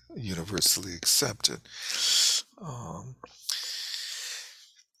generally universally accepted.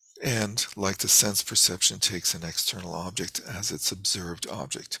 And like the sense perception takes an external object as its observed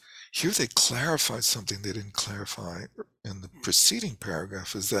object. Here they clarify something they didn't clarify in the preceding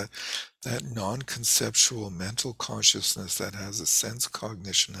paragraph, is that non-conceptual mental consciousness that has a sense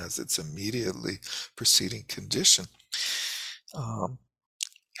cognition as its immediately preceding condition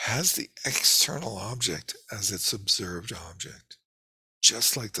has the external object as its observed object.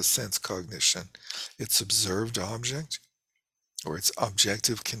 Just like the sense cognition, its observed object, or its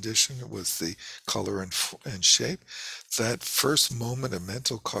objective condition, was the color and shape, that first moment of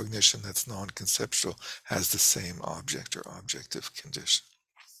mental cognition that's non-conceptual has the same object or objective condition.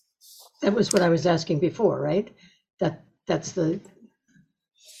 That was what I was asking before, right? That's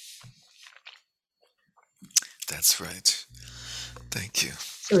right. Thank you.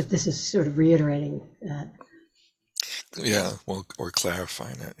 So this is sort of reiterating that. Yeah, well, or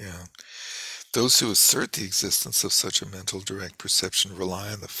clarifying it, yeah. Those who assert the existence of such a mental direct perception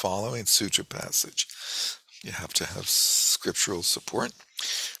rely on the following sutra passage. You have to have scriptural support.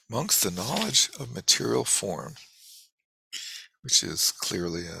 Amongst the knowledge of material form, which is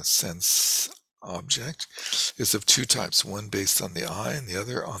clearly a sense object, is of two types, one based on the eye and the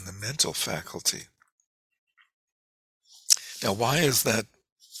other on the mental faculty. Now, why is that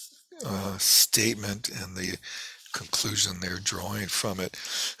statement and the conclusion they're drawing from it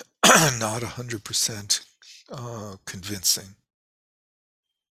not 100% convincing?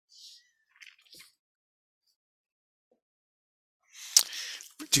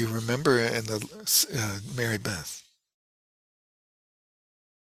 Do you remember in the Mary Beth?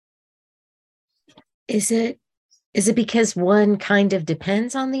 Is it because one kind of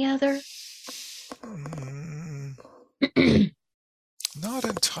depends on the other? Not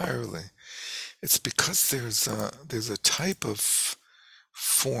entirely. It's because there's a type of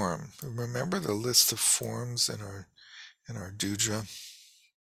form. Remember the list of forms in our Dudra?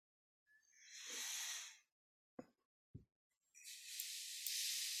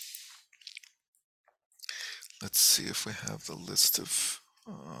 Let's see if we have the list of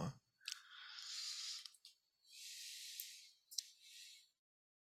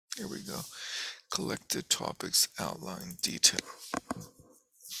here we go. Collected topics, outline, detail.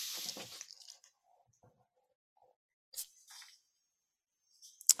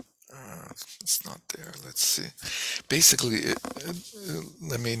 It's not there. Let's see. Basically,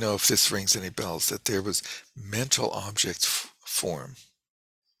 let me know if this rings any bells, that there was mental object form.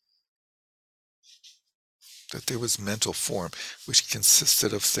 That there was mental form, which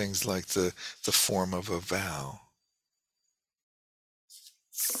consisted of things like the form of a vow.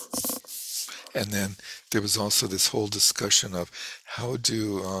 And then there was also this whole discussion of how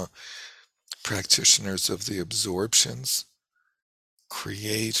do practitioners of the absorptions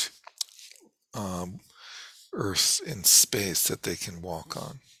create earth in space that they can walk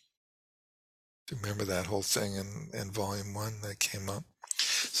on. Do you remember that whole thing in volume 1 that came up?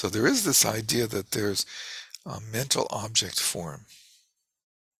 So there is this idea that there's a mental object form.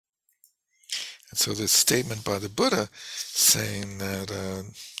 And so this statement by the Buddha saying that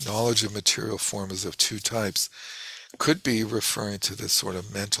knowledge of material form is of two types could be referring to this sort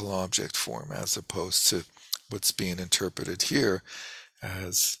of mental object form, as opposed to what's being interpreted here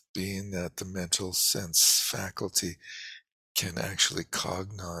as being that the mental sense faculty can actually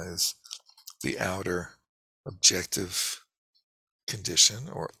cognize the outer objective condition,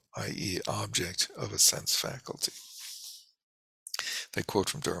 or i.e. object of a sense faculty. They quote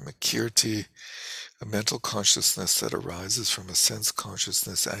from Dharmakirti, a mental consciousness that arises from a sense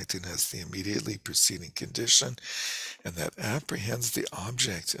consciousness acting as the immediately preceding condition and that apprehends the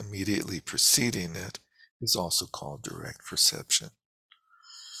object immediately preceding it is also called direct perception.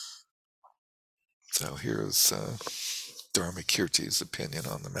 So here's Dharmakirti's opinion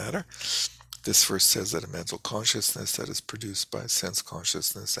on the matter. This verse says that a mental consciousness that is produced by sense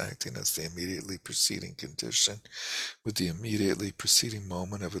consciousness acting as the immediately preceding condition, with the immediately preceding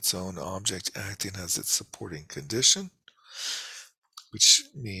moment of its own object acting as its supporting condition, which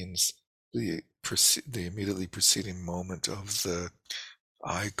means the immediately preceding moment of the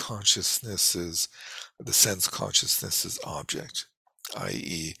eye consciousness's, the sense consciousness's object,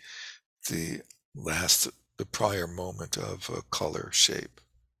 i.e. the prior moment of a color shape,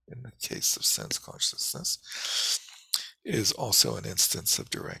 in the case of sense consciousness, is also an instance of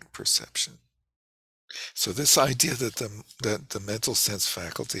direct perception. So this idea that the mental sense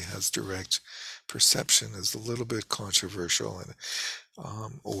faculty has direct perception is a little bit controversial, and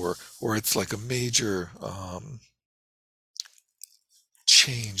or it's like a major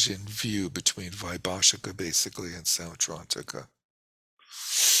change in view between Vaibhashika basically and Sautrantika.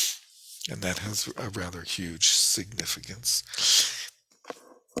 And that has a rather huge significance.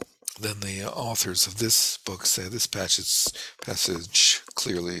 Then the authors of this book say this passage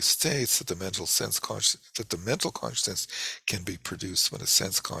clearly states that the mental consciousness can be produced when a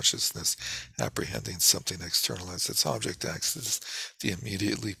sense consciousness apprehending something external as its object acts as the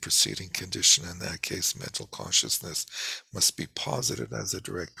immediately preceding condition. In that case, mental consciousness must be posited as a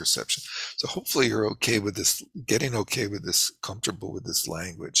direct perception. So hopefully you're okay with this, getting okay with this, comfortable with this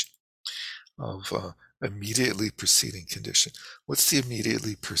language of immediately preceding condition. What's the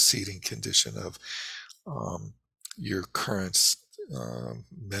immediately preceding condition of your current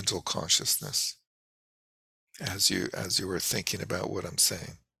mental consciousness as you were thinking about what I'm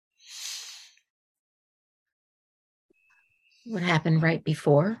saying? What happened right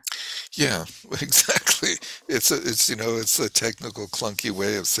before? Yeah, exactly. It's a technical clunky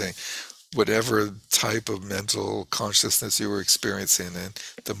way of saying whatever type of mental consciousness you were experiencing in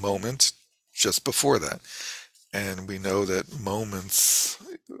the moment just before that. And we know that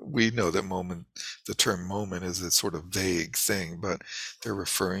the term moment is a sort of vague thing, but they're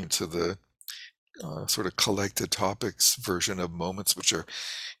referring to the sort of collected topics version of moments, which are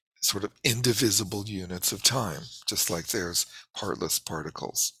sort of indivisible units of time, just like there's partless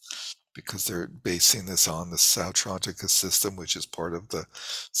particles, because they're basing this on the Sautrantika system, which is part of the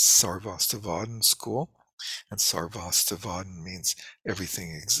Sarvastivadin school. And Sarvastivadin means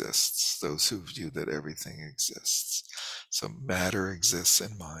everything exists, those who view that everything exists. So matter exists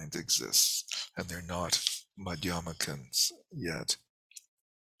and mind exists, and they're not Madhyamakans yet.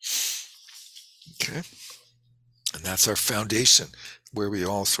 Okay? And that's our foundation, where we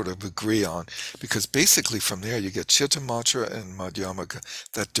all sort of agree on, because basically from there you get Chittamatra and Madhyamaka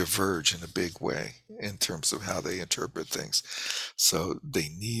that diverge in a big way in terms of how they interpret things. So they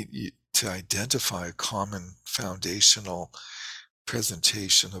need to identify a common foundational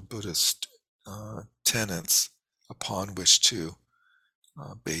presentation of Buddhist tenets upon which to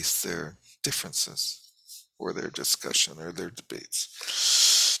base their differences or their discussion or their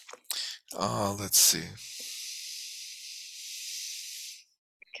debates. Let's see.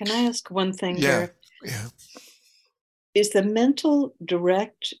 Can I ask one thing Yeah, there? yeah. Is the mental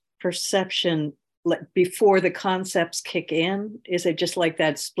direct perception like before the concepts kick in? Is it just like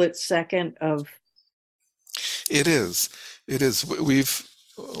that split second of? It is. It is. We've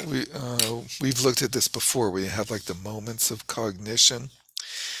looked at this before. We have like the moments of cognition,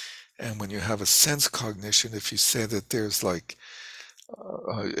 and when you have a sense cognition, if you say that there's like,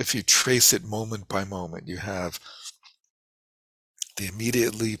 if you trace it moment by moment, you have the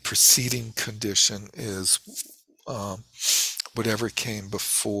immediately preceding condition is whatever came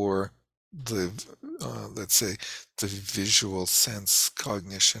before the, let's say, the visual sense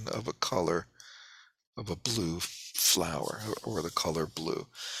cognition of a color, of a blue flower or the color blue.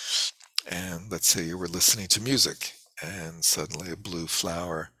 And let's say you were listening to music and suddenly a blue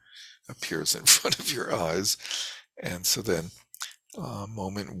flower appears in front of your eyes. And so then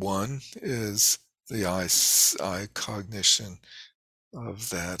moment one is the eye cognition of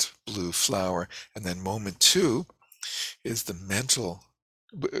that blue flower. And then moment two is the mental,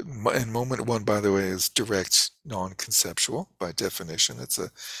 and moment one, by the way, is direct non-conceptual by definition. It's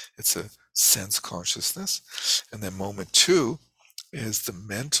a sense consciousness. And then moment two is the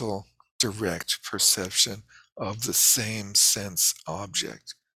mental direct perception of the same sense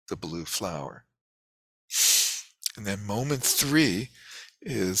object, the blue flower. And then moment three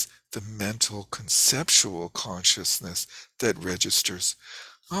is the mental conceptual consciousness that registers,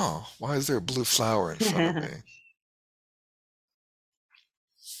 oh, why is there a blue flower in front of me?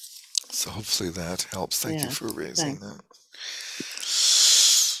 So hopefully that helps. Thank you for raising that.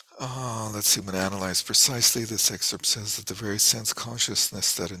 Let's see, when analyzed precisely, this excerpt says that the very sense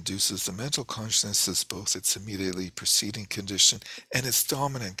consciousness that induces the mental consciousness is both its immediately preceding condition and its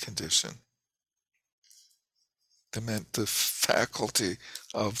dominant condition. The faculty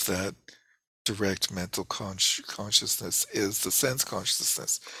of that direct mental consciousness is the sense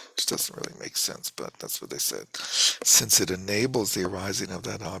consciousness, which doesn't really make sense, but that's what they said. Since it enables the arising of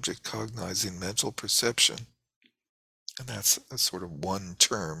that object cognizing mental perception, and that's a sort of one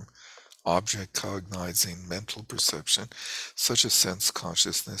term, object cognizing mental perception, such a sense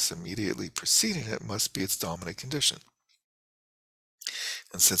consciousness immediately preceding it must be its dominant condition.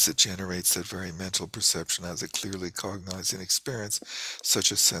 And since it generates that very mental perception as a clearly cognizing experience,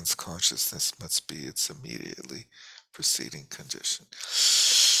 such a sense consciousness must be its immediately preceding condition.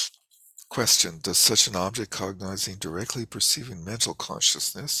 Question: does such an object cognizing directly perceiving mental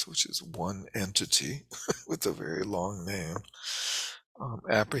consciousness, which is one entity with a very long name,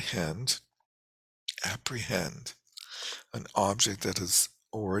 apprehend an object that has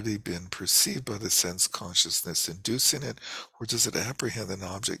already been perceived by the sense consciousness inducing it, or does it apprehend an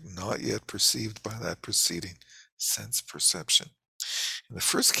object not yet perceived by that preceding sense perception? In the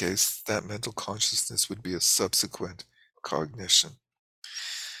first case, that mental consciousness would be a subsequent cognition.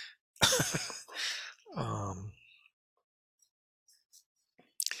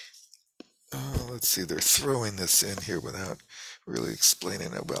 Let's see, they're throwing this in here without really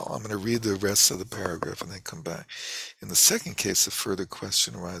explaining it well. I'm going to read the rest of the paragraph and then come back. In the second case, a further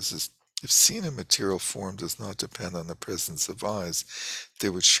question arises. If seeing in material form does not depend on the presence of eyes,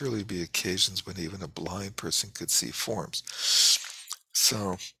 there would surely be occasions when even a blind person could see forms.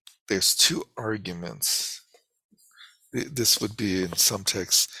 So there's two arguments. This would be, in some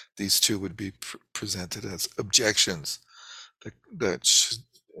texts, these two would be presented as objections that should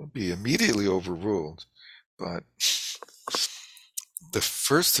be immediately overruled. But the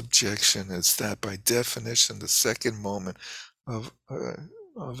first objection is that by definition, the second moment of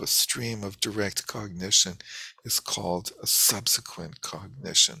of a stream of direct cognition is called a subsequent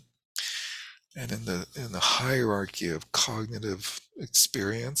cognition. And in the hierarchy of cognitive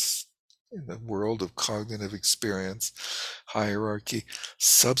experience, in the world of cognitive experience hierarchy,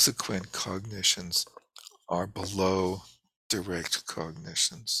 subsequent cognitions are below direct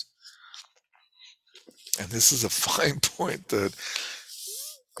cognitions. And this is a fine point that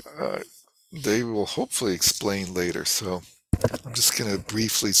they will hopefully explain later. So I'm just going to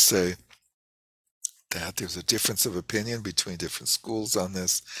briefly say that there's a difference of opinion between different schools on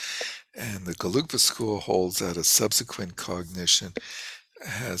this. And the Gelugpa school holds that a subsequent cognition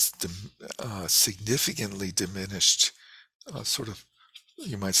has significantly diminished sort of,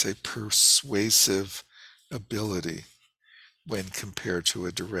 you might say, persuasive ability when compared to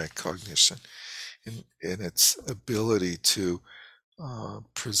a direct cognition in its ability to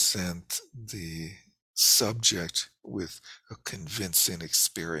present the subject with a convincing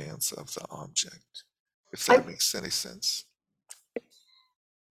experience of the object, if that makes any sense.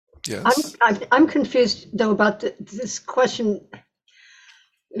 Yes? I'm confused, though, about this question.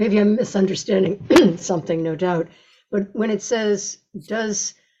 Maybe I'm misunderstanding something, no doubt. But when it says,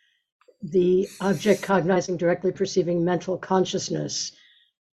 does the object cognizing directly perceiving mental consciousness,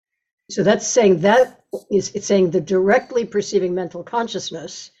 so that's saying it's saying the directly perceiving mental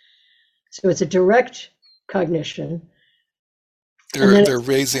consciousness. So it's a direct cognition. They're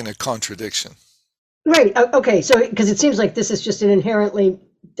raising a contradiction. Right. Okay. So because it seems like this is just an inherently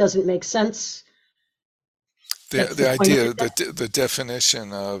doesn't make sense. The idea, the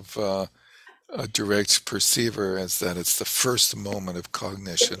definition of a direct perceiver is that it's the first moment of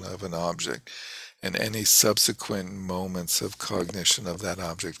cognition of an object, and any subsequent moments of cognition of that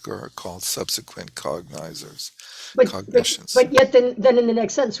object are called subsequent cognizers, cognitions. But yet then in the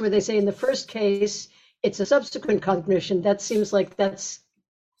next sentence where they say in the first case it's a subsequent cognition, that seems like that's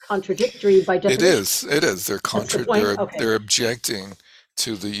contradictory by definition. It is. They're objecting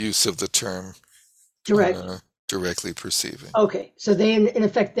to the use of the term directly perceiving. Okay, so they in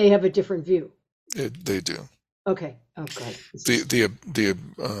effect they have a different view. They do. Okay. Okay. The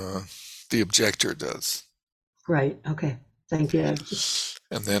objector does. Right. Okay. Thank you.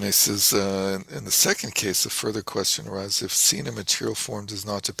 And then it says, in the second case, a further question arises if seen in material form does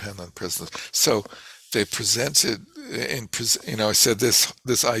not depend on presence. So they presented I said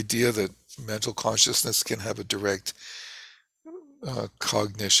this idea that mental consciousness can have a direct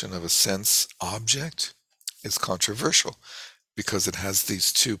cognition of a sense object is controversial because it has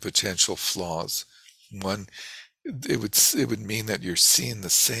these two potential flaws. One, it would mean that you're seeing the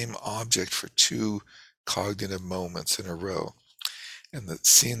same object for two cognitive moments in a row, and that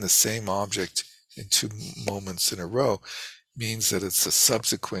seeing the same object in two moments in a row means that it's a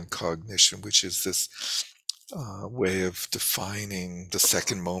subsequent cognition, which is this way of defining the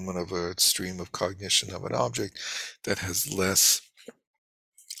second moment of a stream of cognition of an object that has less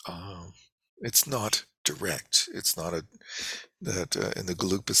it's not direct. It's not that in the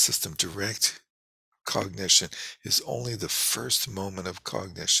Gelugpa system, direct cognition is only the first moment of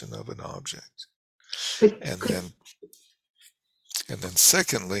cognition of an object. And then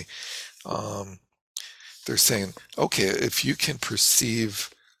secondly, they're saying, okay, if you can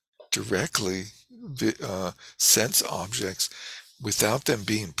perceive directly sense objects without them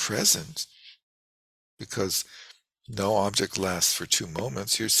being present, because no object lasts for 2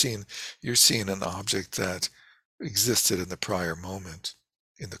 moments, you're seeing an object that existed in the prior moment.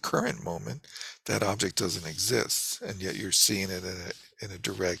 In the current moment, that object doesn't exist, and yet you're seeing it in a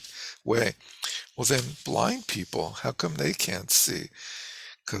direct way. Well, then blind people, how come they can't see?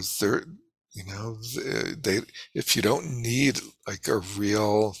 Because they're, if you don't need like a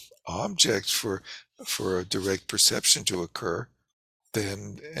real object for a direct perception to occur,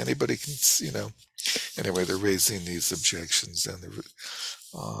 then anybody can, anyway, they're raising these objections, and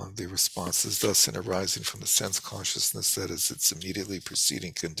the responses thus in arising from the sense consciousness, that is its immediately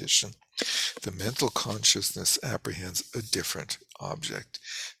preceding condition, the mental consciousness apprehends a different object.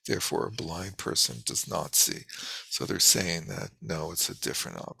 Therefore, a blind person does not see. So they're saying that, no, it's a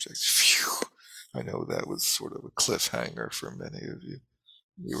different object. Phew. I know that was sort of a cliffhanger for many of you.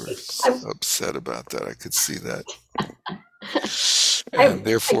 You were upset about that. I could see that. And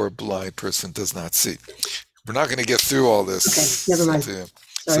therefore, a blind person does not see. We're not going to get through all this. Okay, never mind.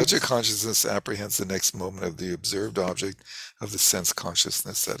 Such a consciousness apprehends the next moment of the observed object of the sense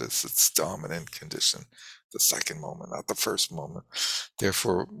consciousness, that is its dominant condition, the second moment, not the first moment.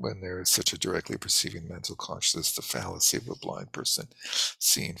 Therefore, when there is such a directly perceiving mental consciousness, the fallacy of a blind person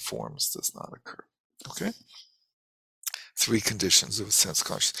seeing forms does not occur. Okay? three conditions of a sense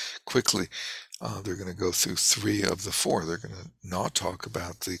consciousness. Quickly, they're going to go through three of the four. They're going to not talk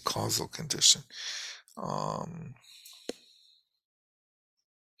about the causal condition.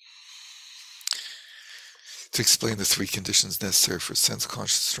 To explain the three conditions necessary for sense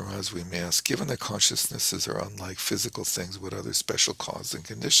consciousness to arise, we may ask, given that consciousnesses are unlike physical things, what other special causes and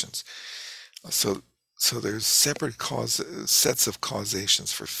conditions? So there's separate sets of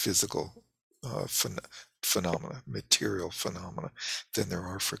causations for physical phenomena, material phenomena, than there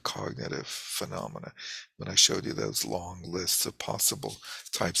are for cognitive phenomena. When I showed you those long lists of possible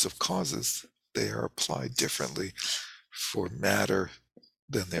types of causes, they are applied differently for matter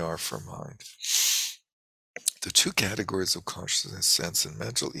than they are for mind. The two categories of consciousness, sense and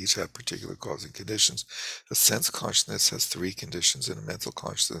mental, each have particular causing conditions. A sense consciousness has three conditions, and a mental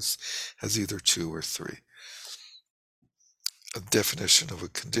consciousness has either two or three. A definition of a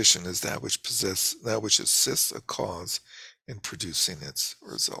condition is that which assists a cause in producing its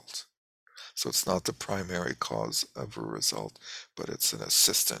result. So it's not the primary cause of a result, but it's an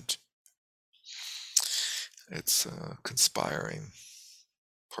assistant. It's a conspiring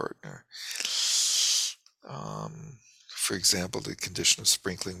partner. For example, the condition of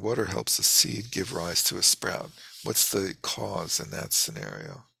sprinkling water helps a seed give rise to a sprout. What's the cause in that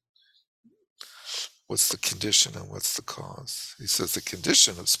scenario? What's the condition and what's the cause? He says the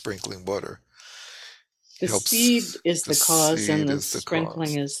condition of sprinkling water The helps. seed is the cause and the is the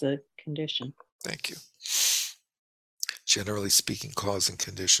sprinkling cause. is the condition. Thank you. Generally speaking, cause and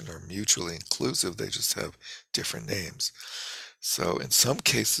condition are mutually inclusive. They just have different names. So in some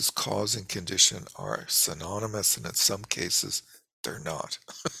cases, cause and condition are synonymous, and in some cases, they're not.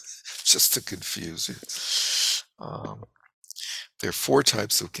 Just to confuse you. There are four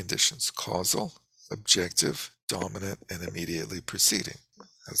types of conditions: causal, objective, dominant, and immediately preceding,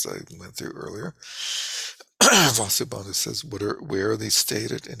 as I went through earlier. Vasubandhu says, where are these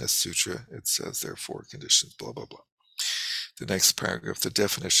stated? In a sutra, it says there are four conditions, blah, blah, blah. The next paragraph, the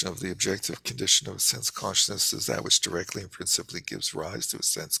definition of the objective condition of a sense consciousness is that which directly and principally gives rise to a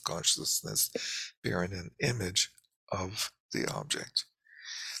sense consciousness bearing an image of the object,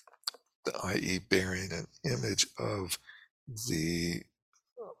 i.e. bearing an image of the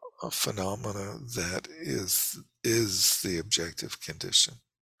phenomena that is the objective condition.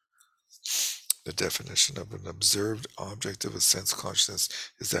 The definition of an observed object of a sense consciousness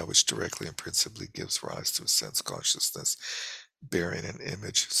is that which directly and principally gives rise to a sense consciousness bearing an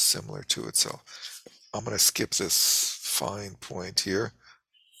image similar to itself. I'm going to skip this fine point here,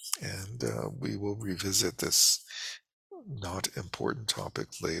 and we will revisit this not important topic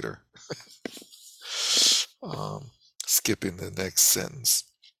later. Skipping the next sentence.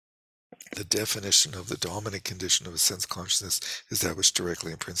 The definition of the dominant condition of a sense consciousness is that which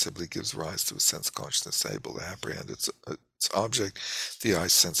directly and principally gives rise to a sense consciousness able to apprehend its object. The eye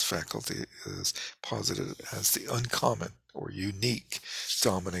sense faculty is posited as the uncommon or unique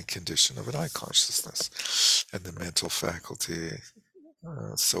dominant condition of an eye consciousness, and the mental faculty,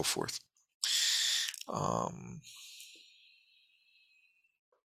 so forth.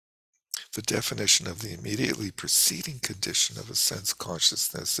 The definition of the immediately preceding condition of a sense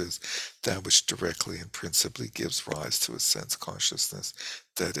consciousness is that which directly and principally gives rise to a sense consciousness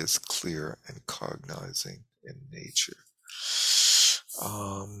that is clear and cognizing in nature.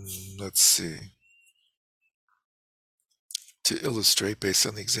 Let's see. To illustrate, based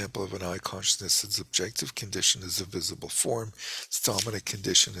on the example of an eye consciousness, its objective condition is a visible form, its dominant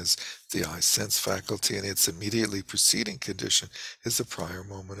condition is the eye sense faculty, and its immediately preceding condition is the prior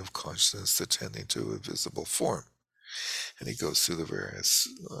moment of consciousness attending to a visible form. And he goes through the various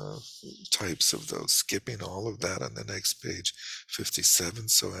types of those, skipping all of that on the next page, 57.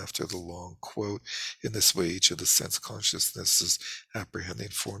 So after the long quote, in this way each of the sense consciousnesses apprehending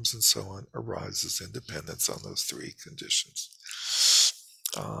forms and so on arises in dependence on those three conditions.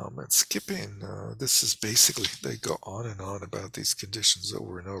 And skipping, this is basically, they go on and on about these conditions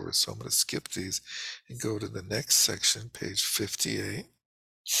over and over. So I'm going to skip these and go to the next section, page 58.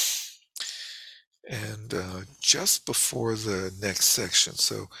 And just before the next section,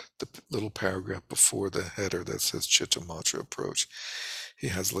 so the little paragraph before the header that says Chittamatra approach, he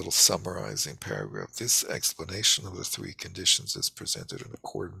has a little summarizing paragraph. This explanation of the three conditions is presented in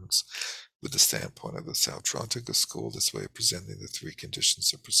accordance with the standpoint of the Sautrantika school. This way of presenting the three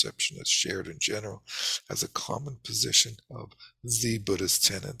conditions of perception is shared in general as a common position of the Buddhist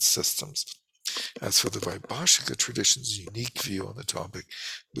tenet systems. As for the Vaibhashika tradition's unique view on the topic,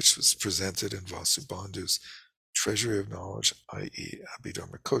 which was presented in Vasubandhu's Treasury of Knowledge, i.e.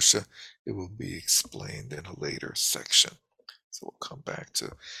 Abhidharmakosha, it will be explained in a later section. So we'll come back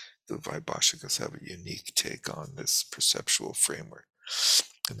to the Vaibhashikas have a unique take on this perceptual framework.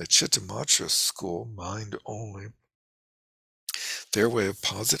 In the Chittamatra school, mind only, their way of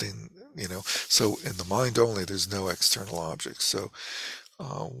positing, so in the mind only, there's no external object. So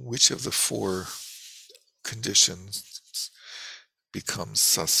which of the four conditions becomes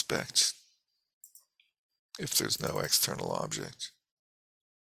suspect if there's no external object?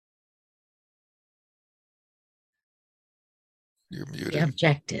 You're muted. The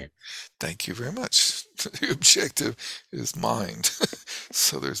objective. Thank you very much. The objective is mind.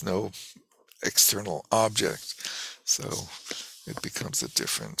 So there's no external object. So it becomes a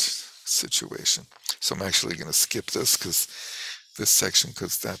different situation. So I'm actually going to skip this section,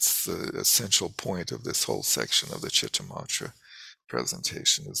 because that's the essential point of this whole section of the Chittamatra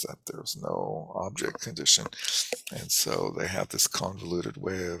presentation, is that there's no object condition. And so they have this convoluted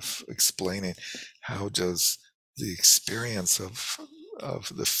way of explaining how does the experience of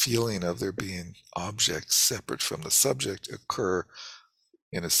the feeling of there being objects separate from the subject occur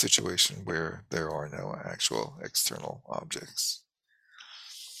in a situation where there are no actual external objects.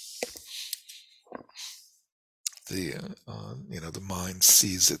 The mind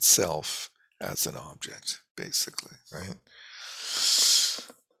sees itself as an object, basically, right?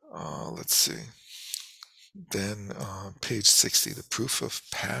 Let's see. Then page 60, the proof of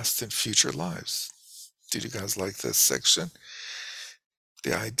past and future lives. Did you guys like this section?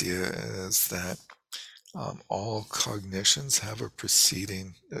 The idea is that all cognitions have a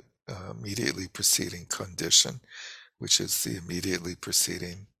immediately preceding condition, which is the immediately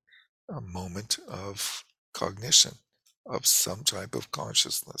preceding moment of cognition of some type of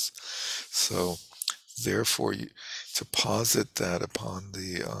consciousness. So therefore, to posit that upon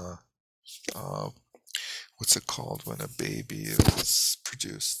the what's it called when a baby is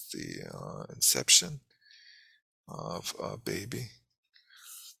produced, the inception of a baby?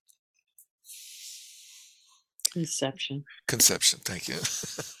 Conception. Thank you.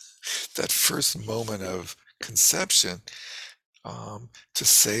 That first moment of conception, to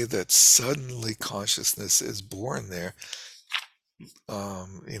say that suddenly consciousness is born there,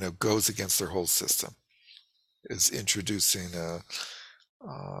 goes against their whole system, is introducing a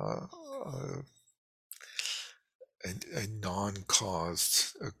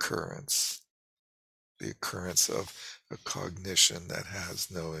non-caused occurrence, the occurrence of a cognition that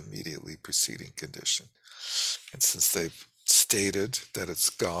has no immediately preceding condition. And since they've stated that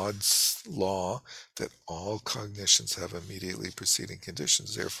it's God's law that all cognitions have immediately preceding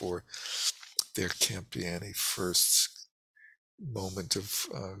conditions, therefore there can't be any first moment of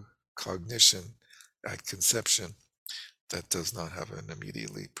cognition at conception that does not have an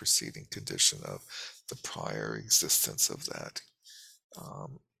immediately preceding condition of the prior existence of that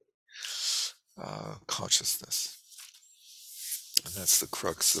consciousness. And that's the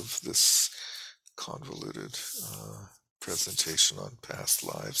crux of this convoluted presentation on past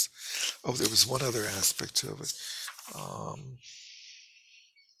lives. Oh, there was one other aspect to it.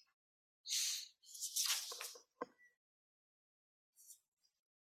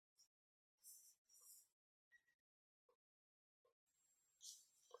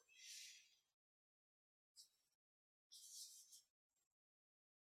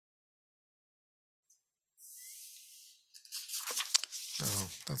 No,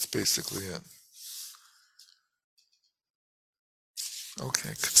 that's basically it. Okay,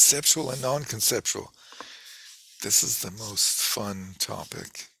 conceptual and non-conceptual. This is the most fun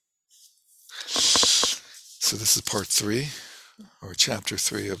topic. So this is part 3, or chapter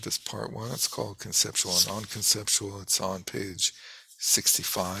 3 of this part 1. It's called Conceptual and Non-Conceptual. It's on page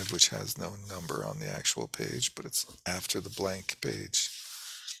 65, which has no number on the actual page, but it's after the blank page,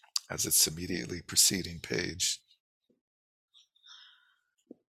 as its immediately preceding page.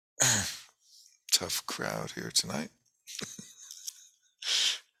 Tough crowd here tonight.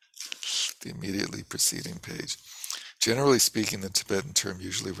 The immediately preceding page. Generally speaking, the Tibetan term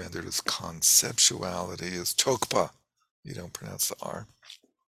usually rendered as conceptuality is tokpa. You don't pronounce the R.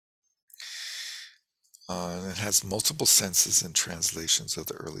 And it has multiple senses in translations of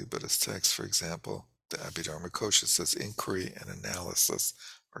the early Buddhist texts. For example, the Abhidharmakosha says inquiry and analysis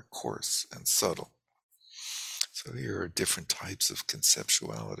are coarse and subtle. So here are different types of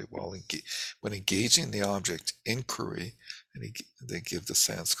conceptuality. When engaging the object, inquiry, and they give the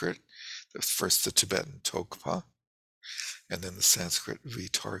Sanskrit, first the Tibetan tokpa, and then the Sanskrit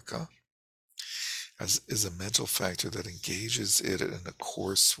vitarka, is a mental factor that engages it in a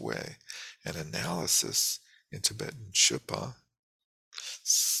coarse way. And analysis in Tibetan chupa,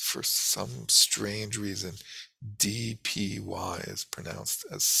 for some strange reason, DPY is pronounced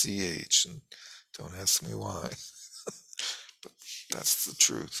as CH, and don't ask me why. But That's the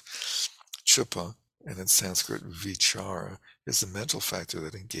truth. Chupa, and in Sanskrit vichara, is a mental factor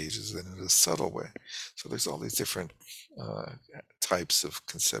that engages in a subtle way. So there's all these different types of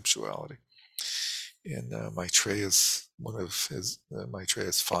conceptuality. In Maitreya's, one of his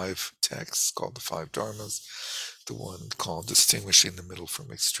Maitreya's 5 texts called the 5 Dharmas, the one called Distinguishing the Middle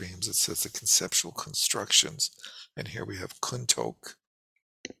from Extremes, it says the conceptual constructions, and here we have kuntok,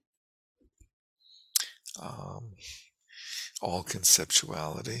 all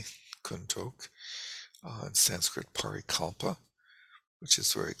conceptuality, kuntok, in Sanskrit parikalpa, which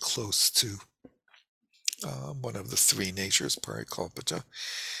is very close to one of the 3 natures, parikalpita.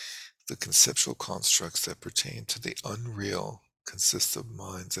 The conceptual constructs that pertain to the unreal consist of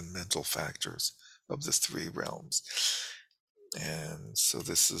minds and mental factors of the 3 realms. And so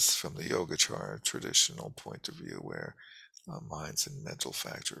this is from the Yogacara traditional point of view, where minds and mental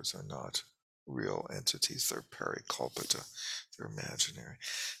factors are not real entities, they're parikalpita, they're imaginary.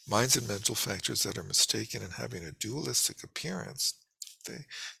 Minds and mental factors that are mistaken in having a dualistic appearance, they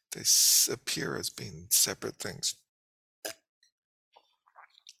appear as being separate things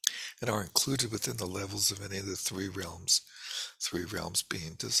and are included within the levels of any of the 3 realms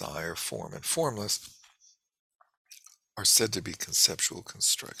being desire, form, and formless, are said to be conceptual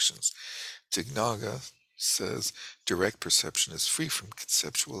constructions. Dignaga says direct perception is free from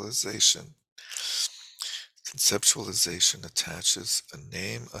conceptualization. Conceptualization attaches a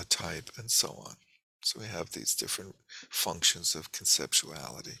name, a type, and so on. So we have these different functions of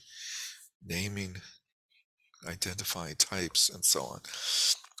conceptuality: naming, identifying types, and so on.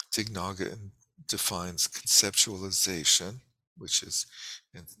 Dignaga defines conceptualization, which is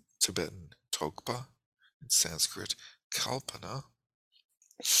in Tibetan tokpa, in Sanskrit kalpana.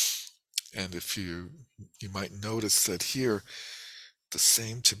 And if you might notice that here the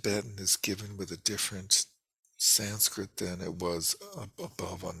same Tibetan is given with a different Sanskrit than it was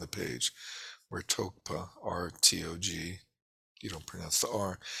above on the page, where tokpa, R-T-O-G, you don't pronounce the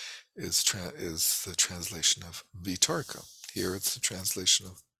R, is the translation of vitarka. Here it's the translation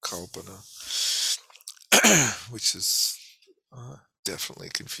of kalpana, which is definitely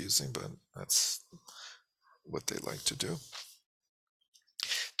confusing, but that's what they like to do.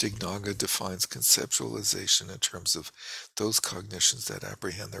 Dignaga defines conceptualization in terms of those cognitions that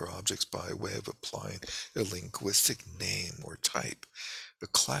apprehend their objects by way of applying a linguistic name or type, a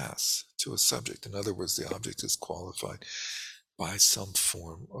class, to a subject. In other words, the object is qualified by some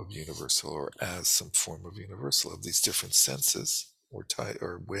form of universal, or as some form of universal. Of these different senses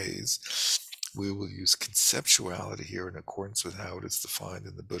or ways, we will use conceptuality here in accordance with how it is defined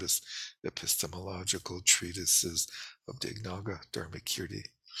in the Buddhist epistemological treatises of Dignaga, Dharmakirti,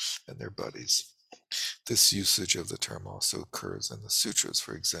 and their buddies. This usage of the term also occurs in the sutras.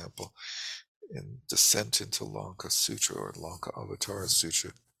 For example, in Descent into Lanka Sutra, or Lanka Avatara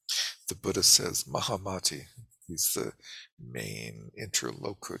Sutra, the Buddha says Mahamati. He's the main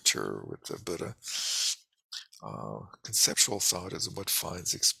interlocutor with the Buddha. Conceptual thought is what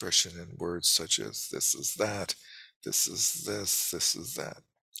finds expression in words such as this is that, this is this is that,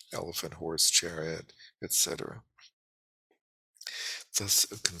 elephant, horse, chariot, etc. Thus,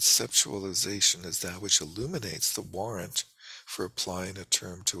 a conceptualization is that which illuminates the warrant for applying a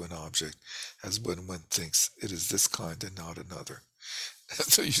term to an object, as when one thinks it is this kind and not another.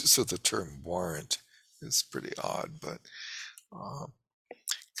 The use of the term warrant is pretty odd, but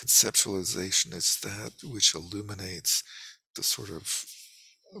conceptualization is that which illuminates the sort of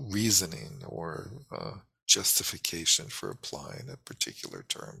reasoning or justification for applying a particular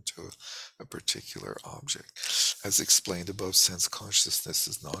term to a particular object. As explained above, sense consciousness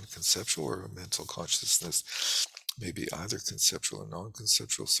is non-conceptual, or mental consciousness may be either conceptual or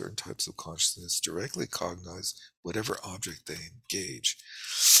non-conceptual. Certain types of consciousness directly cognize whatever object they engage.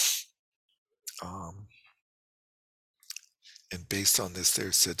 And based on this,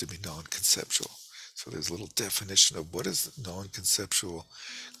 they're said to be non-conceptual. So there's a little definition of what is non-conceptual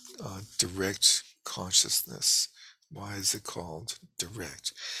direct consciousness. Why is it called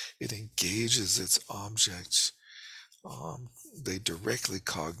direct? It engages its object. They directly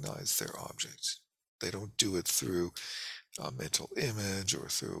cognize their object. They don't do it through a mental image or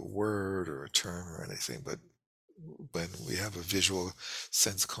through a word or a term or anything, but when we have a visual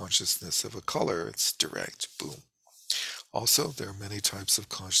sense consciousness of a color, it's direct, boom. Also, there are many types of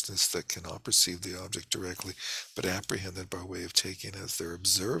consciousness that cannot perceive the object directly, but apprehend it by way of taking as their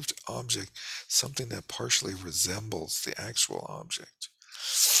observed object something that partially resembles the actual object.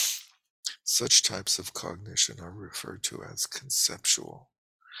 Such types of cognition are referred to as conceptual.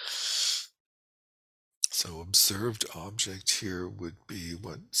 So observed object here would be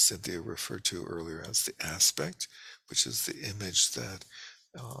what Cynthia referred to earlier as the aspect, which is the image that,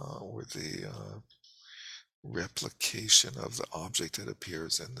 or the replication of the object that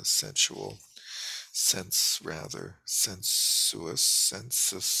appears in the sensual sense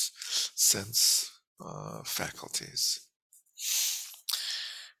faculties.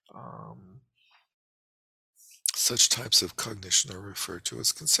 Such types of cognition are referred to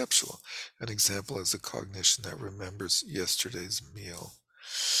as conceptual. An example is a cognition that remembers yesterday's meal.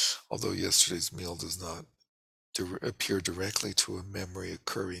 Although yesterday's meal does not appear directly to a memory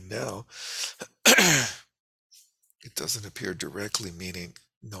occurring now, it doesn't appear directly, meaning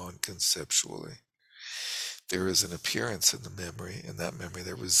non-conceptually. There is an appearance in the memory, in that memory,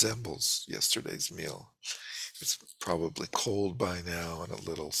 that resembles yesterday's meal. It's probably cold by now and a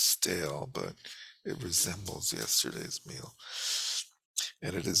little stale, but it resembles yesterday's meal.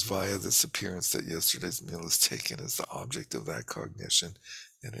 And it is via this appearance that yesterday's meal is taken as the object of that cognition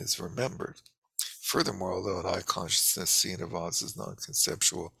and is remembered. Furthermore, although an eye consciousness seeing a vase is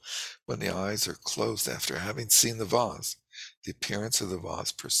non-conceptual, when the eyes are closed after having seen the vase, the appearance of the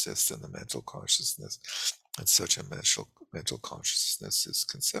vase persists in the mental consciousness, and such a mental consciousness is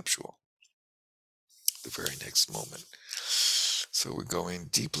conceptual the very next moment. So we're going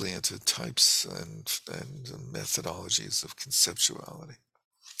deeply into types and methodologies of conceptuality.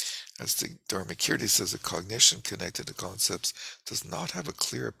 As the Dharmakirti says, a cognition connected to concepts does not have a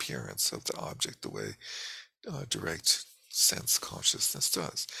clear appearance of the object the way direct sense consciousness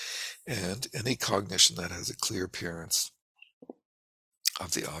does. And any cognition that has a clear appearance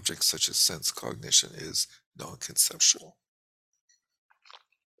of the object, such as sense cognition, is non-conceptual.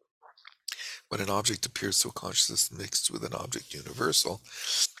 When an object appears to a consciousness mixed with an object universal,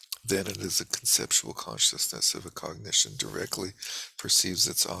 then it is a conceptual consciousness. If a cognition directly perceives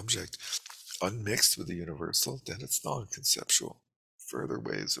its object unmixed with the universal, then it's non-conceptual. Further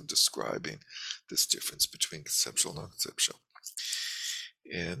ways of describing this difference between conceptual and non-conceptual.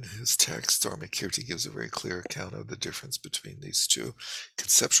 In his text, Dharmakirti gives a very clear account of the difference between these two.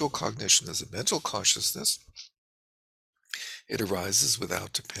 Conceptual cognition is a mental consciousness. It arises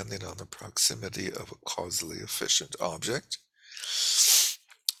without depending on the proximity of a causally efficient object.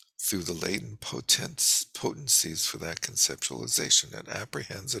 Through the latent potencies for that conceptualization, it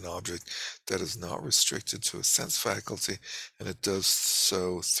apprehends an object that is not restricted to a sense faculty, and it does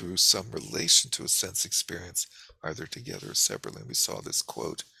so through some relation to a sense experience, either together or separately. We saw this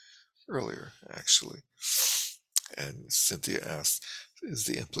quote earlier, actually. And Cynthia asked, is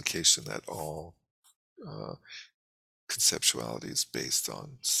the implication that all conceptuality is based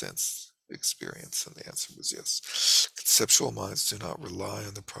on sense experience? And the answer was yes. Conceptual minds do not rely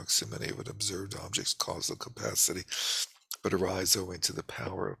on the proximity of an observed object's causal capacity, but arise owing to the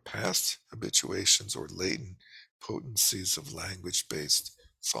power of past habituations or latent potencies of language-based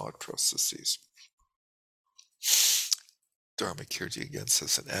thought processes. Dharmakirti again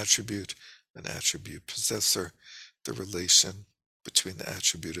says an attribute possessor, the relation between the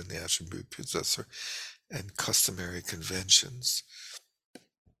attribute and the attribute possessor, and customary conventions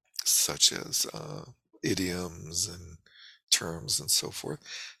such as idioms and terms and so forth.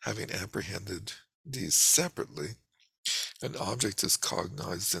 Having apprehended these separately, an object is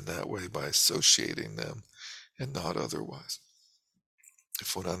cognized in that way by associating them and not otherwise.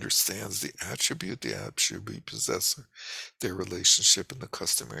 If one understands the attribute possessor, their relationship and the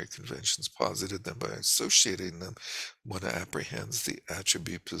customary conventions posited, then by associating them, one apprehends the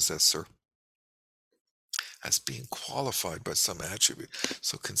attribute possessor as being qualified by some attribute.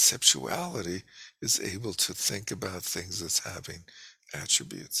 So conceptuality is able to think about things as having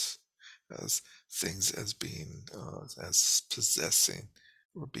attributes, as things as being, as possessing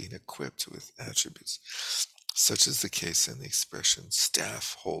or being equipped with attributes. Such is the case in the expression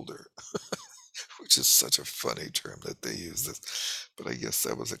staff holder, which is such a funny term that they use this, but I guess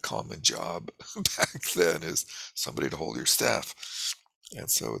that was a common job back then, is somebody to hold your staff.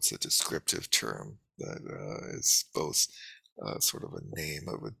 And so it's a descriptive term that is both sort of a name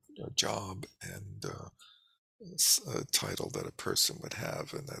of a job and a title that a person would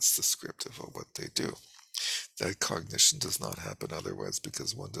have, and that's descriptive of what they do. That cognition does not happen otherwise,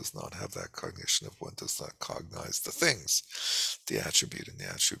 because one does not have that cognition if one does not cognize the things, the attribute and the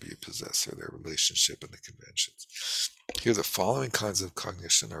attribute possessor, their relationship and the conventions. Here, the following kinds of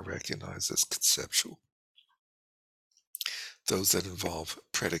cognition are recognized as conceptual. Those that involve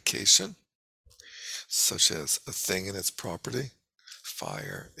predication, such as a thing and its property.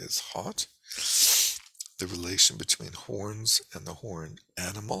 Fire is hot. The relation between horns and the horned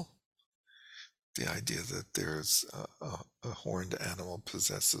animal. The idea that there's a horned animal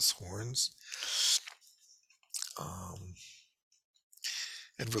possesses horns. um,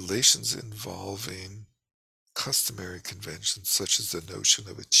 and relations involving customary conventions such as the notion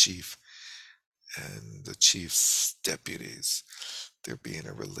of a chief and the chief's deputies. There being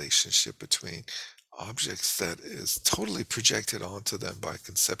a relationship between objects that is totally projected onto them by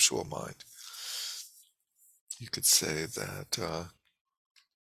conceptual mind. You could say that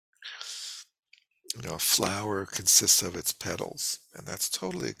a flower consists of its petals, and that's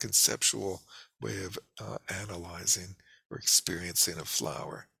totally a conceptual way of analyzing or experiencing a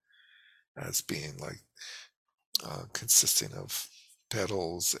flower as being like consisting of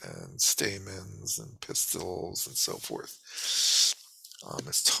petals and stamens and pistils and so forth.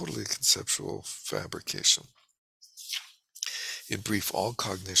 It's totally a conceptual fabrication. In brief, all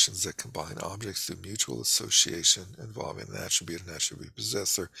cognitions that combine objects through mutual association involving an attribute and attribute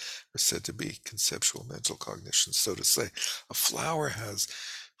possessor are said to be conceptual mental cognitions. So to say, a flower has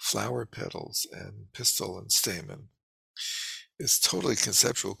flower petals and pistil and stamen is totally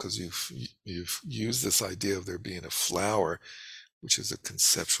conceptual because you've used this idea of there being a flower, which is a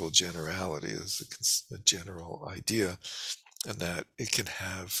conceptual generality, is a general idea, and that it can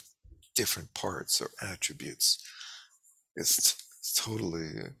have different parts or attributes. It's totally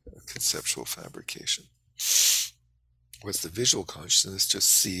a conceptual fabrication. Whereas the visual consciousness just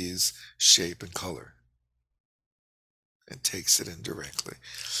sees shape and color and takes it in directly.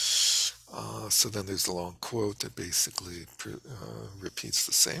 So then there's a long quote that basically repeats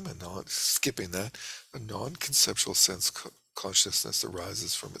the same, and not skipping that. A non-conceptual sense consciousness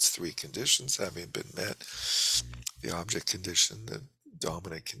arises from its three conditions having been met: the object condition, the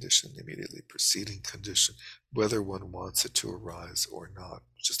dominant condition, the immediately preceding condition, whether one wants it to arise or not.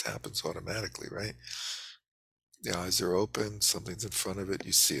 It just happens automatically, right? The eyes are open, something's in front of it,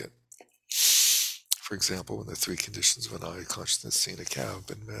 you see it. For example, when the three conditions of an eye consciousness seeing a cow have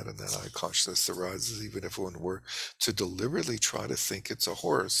been met, and that eye consciousness arises, even if one were to deliberately try to think it's a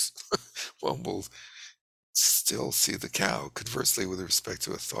horse, one will still see the cow. Conversely, with respect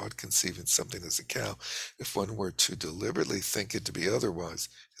to a thought conceiving something as a cow, if one were to deliberately think it to be otherwise,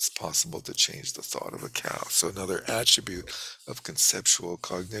 it's possible to change the thought of a cow. So another attribute of conceptual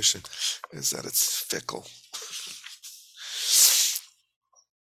cognition is that it's fickle.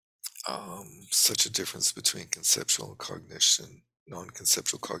 Such a difference between conceptual and cognition,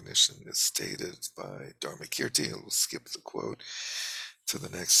 non-conceptual cognition, is stated by Dharmakirti. We'll skip the quote to the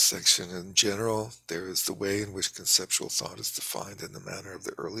next section. In general, there is the way in which conceptual thought is defined in the manner of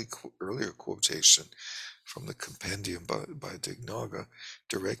the earlier quotation from the compendium by Dignaga.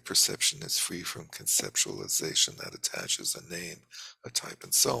 Direct perception is free from conceptualization that attaches a name, a type,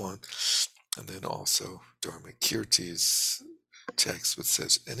 and so on. And then also Dharmakirti's text, which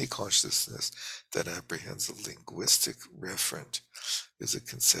says any consciousness that apprehends a linguistic referent is a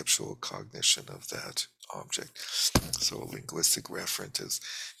conceptual cognition of that object. So a linguistic referent is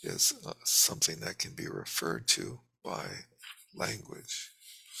something that can be referred to by language,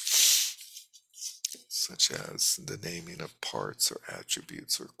 such as the naming of parts or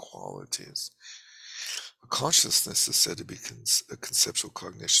attributes or qualities. A consciousness is said to be a conceptual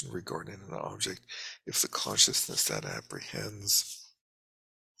cognition regarding an object if the consciousness that apprehends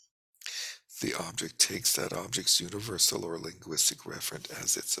the object takes that object's universal or linguistic referent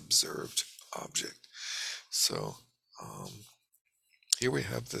as its observed object. So here we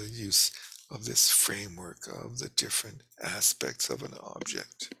have the use of this framework of the different aspects of an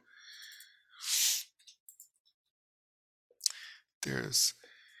object. There's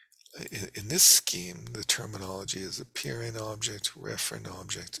in this scheme, the terminology is appearing object, referent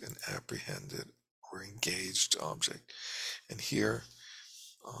object, and apprehended or engaged object. And here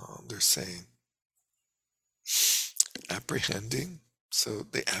they're saying apprehending. So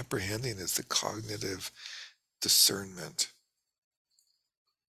the apprehending is the cognitive discernment.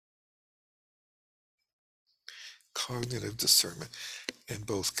 Cognitive discernment. And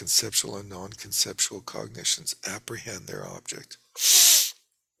both conceptual and non-conceptual cognitions apprehend their object.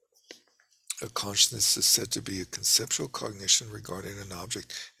 A consciousness is said to be a conceptual cognition regarding an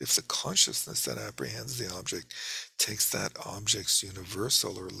object if the consciousness that apprehends the object takes that object's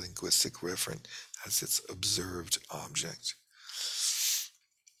universal or linguistic referent as its observed object.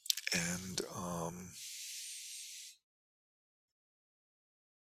 And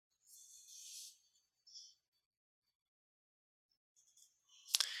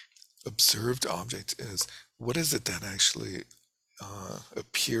observed object is, what is it that actually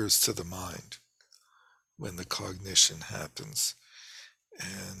appears to the mind when the cognition happens?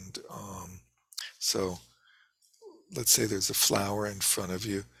 And so let's say there's a flower in front of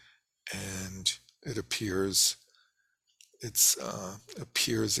you and it appears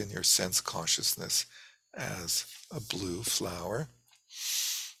in your sense consciousness as a blue flower,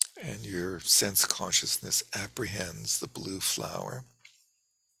 and your sense consciousness apprehends the blue flower.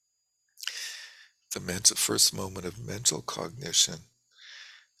 The first moment of mental cognition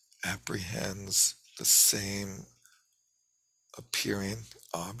apprehends the same appearing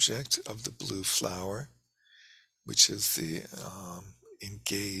object of the blue flower, which is the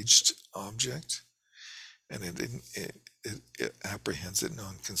engaged object, and it apprehends it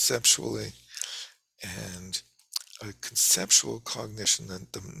non-conceptually. And a conceptual cognition, then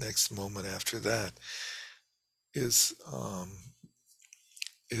the next moment after that is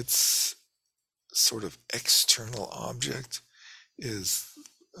its sort of external object is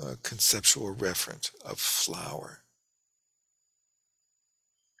a conceptual referent of flower.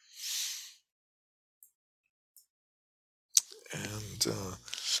 And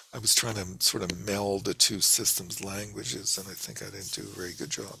I was trying to sort of meld the two systems' languages, and I think I didn't do a very good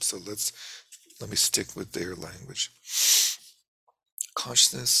job. So let me stick with their language.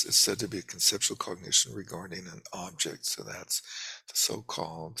 Consciousness is said to be a conceptual cognition regarding an object, so that's the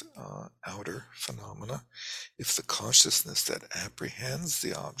so-called outer phenomena. If the consciousness that apprehends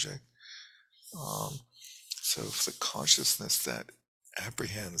the object, so if the consciousness that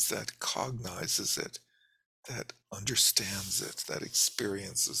apprehends, that cognizes it, that understands it, that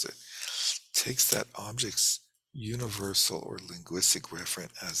experiences it, takes that object's universal or linguistic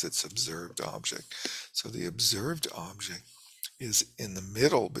referent as its observed object. So the observed object is in the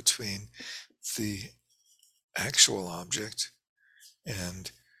middle between the actual object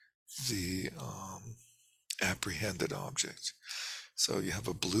and the apprehended object. So you have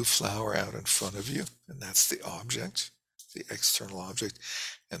a blue flower out in front of you, and that's the object, the external object,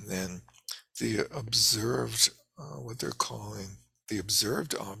 and then the observed, what they're calling the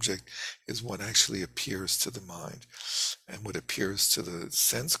observed object, is what actually appears to the mind. And what appears to the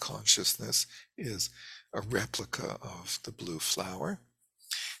sense consciousness is a replica of the blue flower.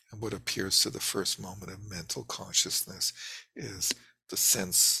 And what appears to the first moment of mental consciousness is the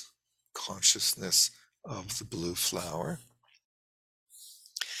sense consciousness of the blue flower.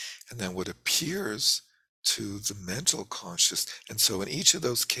 And then what appears to the mental conscious, and so in each of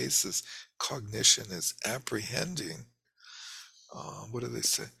those cases, cognition is apprehending, what do they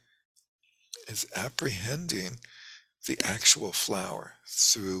say? Is apprehending the actual flower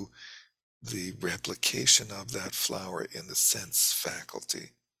through the replication of that flower in the sense faculty,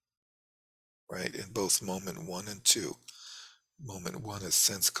 right? In both moment 1 and 2. Moment 1 is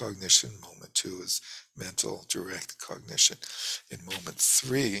sense cognition, moment 2 is mental direct cognition. In moment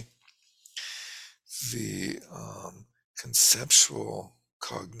 3, the conceptual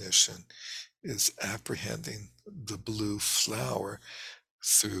cognition is apprehending the blue flower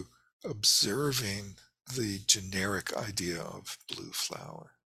through observing the generic idea of blue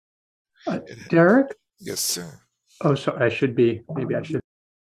flower. Derek? Yes, sir. Oh, sorry, maybe I should.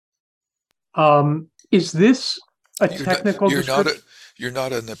 Is this a technical description? You're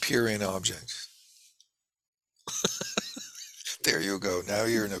not an appearing object. There you go. Now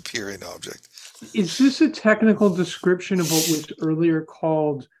you're an appearing object. Is this a technical description of what was earlier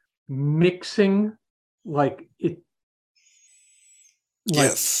called mixing?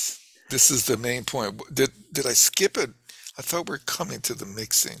 Yes, this is the main point. Did I skip it? I thought we're coming to the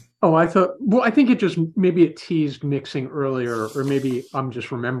mixing. Oh, I think maybe it teased mixing earlier, or maybe I'm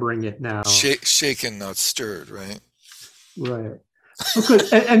just remembering it now. Shaken, not stirred, right? Right.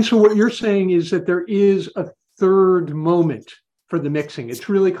 Okay. and so what you're saying is that there is a third moment for the mixing. It's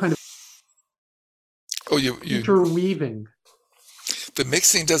really kind of interweaving. The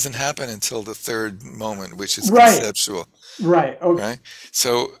mixing doesn't happen until the third moment, which is conceptual. Right. Okay. Right.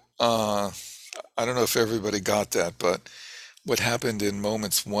 So I don't know if everybody got that, but what happened in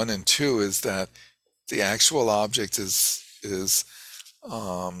moments 1 and 2 is that the actual object is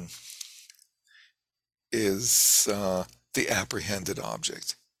the apprehended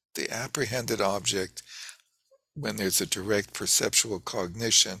object. The apprehended object, when there's a direct perceptual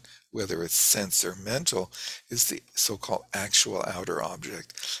cognition, whether it's sense or mental, is the so-called actual outer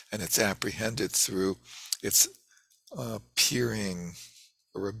object, and it's apprehended through its appearing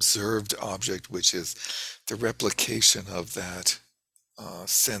or observed object, which is the replication of that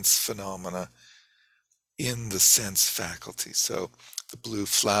sense phenomena in the sense faculty. So the blue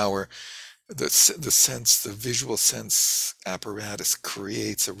flower, the visual sense apparatus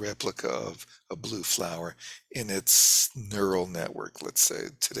creates a replica of a blue flower in its neural network, let's say,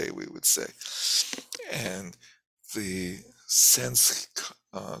 today we would say. And the sense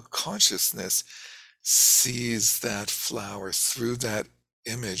consciousness sees that flower through that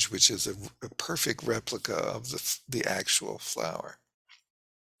image, which is a perfect replica of the actual flower.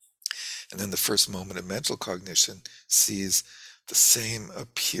 And then the first moment of mental cognition sees the same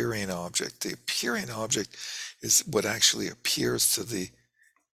appearing object. The appearing object is what actually appears to the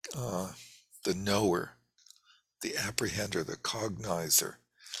knower, the apprehender, the cognizer.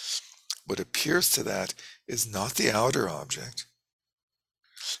 What appears to that is not the outer object.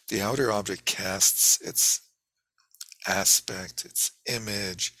 The outer object casts its aspect, its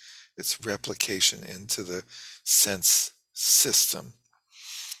image, its replication into the sense system.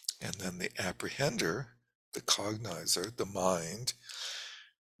 And then the apprehender, the cognizer, the mind,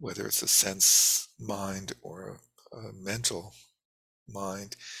 whether it's a sense mind or a mental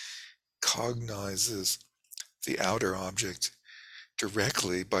mind, cognizes the outer object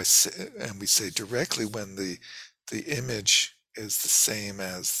directly and we say directly when the image is the same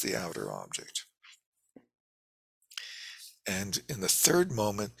as the outer object. And in the third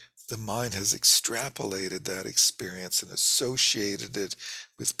moment, the mind has extrapolated that experience and associated it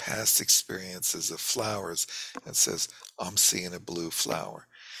with past experiences of flowers and says, I'm seeing a blue flower.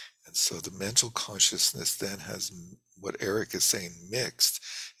 And so the mental consciousness then has what Eric is saying mixed.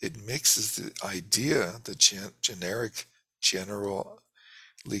 It mixes the idea, the generic, generally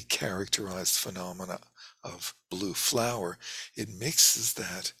characterized phenomena of blue flower. It mixes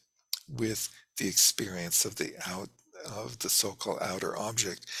that with the experience of the so-called outer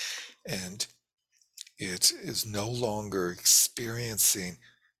object, and it is no longer experiencing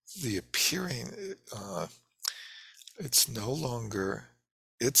the appearing. It's no longer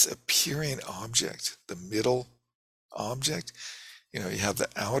its appearing object, the middle object. You have the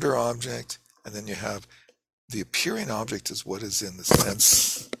outer object, and then you have the appearing object is what is in the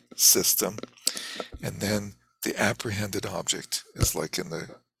sense system, and then the apprehended object is like in the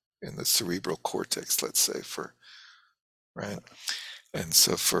cerebral cortex, let's say, right? And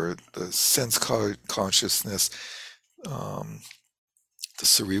so for the sense consciousness, the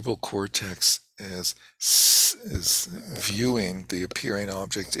cerebral cortex is viewing the appearing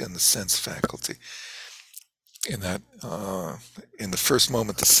object in the sense faculty. In that, in the first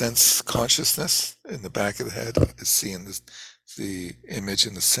moment, the sense consciousness in the back of the head is seeing the image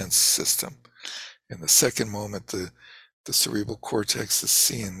in the sense system. In the second moment, the cerebral cortex is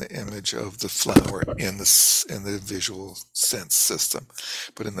seeing the image of the flower in the visual sense system.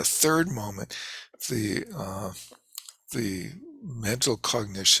 But in the third moment, the mental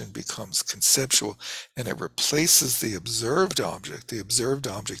cognition becomes conceptual, and it replaces the observed object. The observed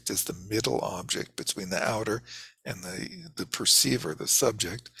object is the middle object between the outer and the perceiver, the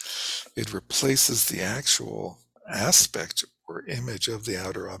subject. It replaces the actual aspect or image of the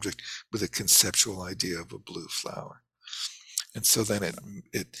outer object with a conceptual idea of a blue flower. And so then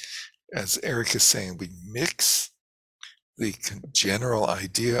it, as Eric is saying, we mix the general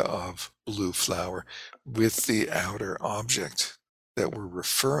idea of blue flower with the outer object that we're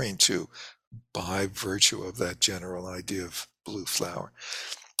referring to by virtue of that general idea of blue flower.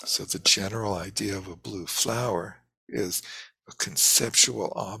 So the general idea of a blue flower is a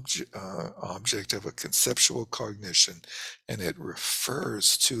conceptual object of a conceptual cognition, and it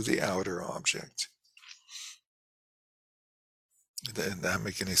refers to the outer object. Did that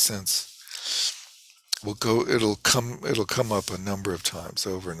make any sense? It'll come up a number of times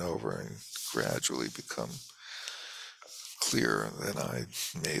over and over and gradually become clearer than I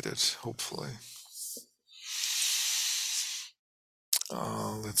made it, hopefully.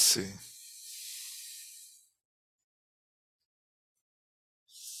 Let's see.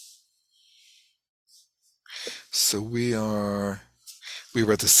 So we were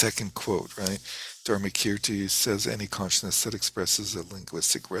at the second quote, right? Dharmakirti says any consciousness that expresses a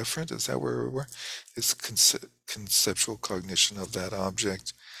linguistic referent, is that where we were? Is conceptual cognition of that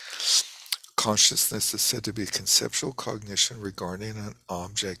object. Consciousness is said to be conceptual cognition regarding an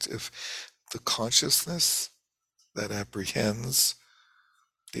object if the consciousness that apprehends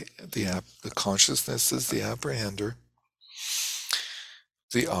the consciousness is the apprehender,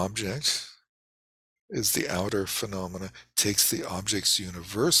 the object is the outer phenomena, takes the object's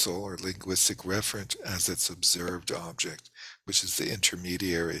universal or linguistic referent as its observed object, which is the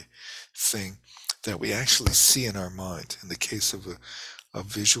intermediary thing that we actually see in our mind. In the case of a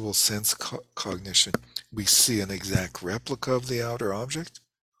visual sense cognition, we see an exact replica of the outer object,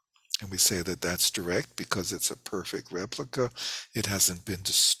 and we say that that's direct because it's a perfect replica. It hasn't been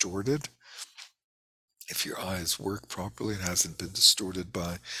distorted. If your eyes work properly, it hasn't been distorted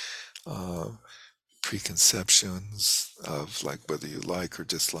by preconceptions of like whether you like or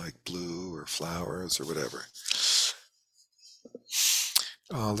dislike blue or flowers or whatever.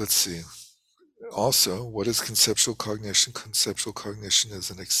 Let's see. Also, what is conceptual cognition? Conceptual cognition is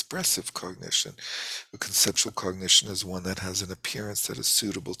an expressive cognition. A conceptual cognition is one that has an appearance that is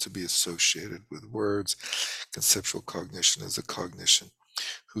suitable to be associated with words. Conceptual cognition is a cognition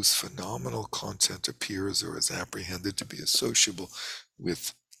whose phenomenal content appears or is apprehended to be associable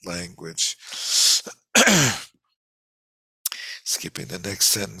with language. Skipping the next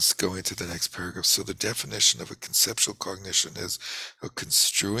sentence, going to the next paragraph. So the definition of a conceptual cognition is a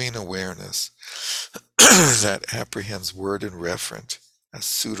construing awareness that apprehends word and referent as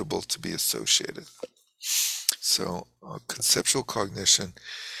suitable to be associated. So conceptual cognition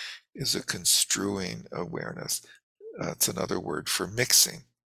is a construing awareness. It's another word for mixing.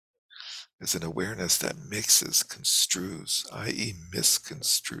 It's an awareness that mixes, construes, i.e.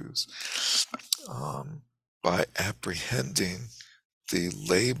 misconstrues, by apprehending the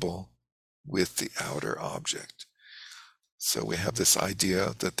label with the outer object. So we have this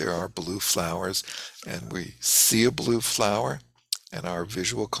idea that there are blue flowers, and we see a blue flower, and our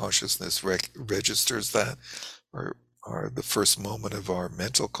visual consciousness registers that, or the first moment of our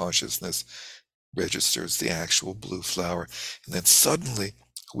mental consciousness registers the actual blue flower, and then suddenly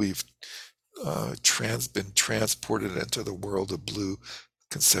we've been transported into the world of blue,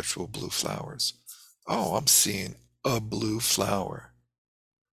 conceptual blue flowers. Oh, I'm seeing a blue flower.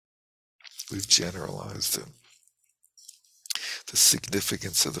 We've generalized it. The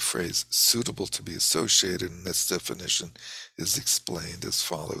significance of the phrase suitable to be associated in this definition is explained as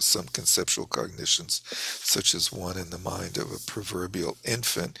follows. Some conceptual cognitions, such as one in the mind of a proverbial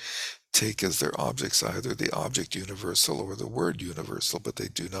infant, take as their objects either the object universal or the word universal, but they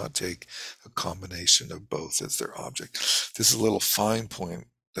do not take a combination of both as their object. This is a little fine point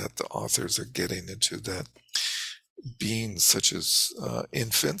that the authors are getting into, that beings such as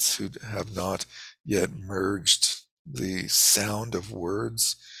infants who have not yet merged the sound of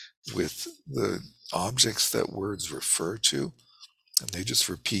words with the objects that words refer to, and they just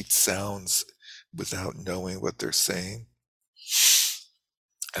repeat sounds without knowing what they're saying,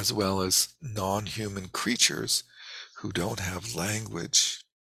 as well as non-human creatures who don't have language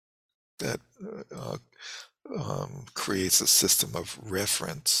that creates a system of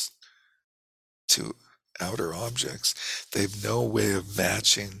reference to outer objects. They have no way of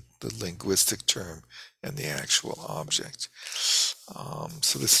matching the linguistic term and the actual object.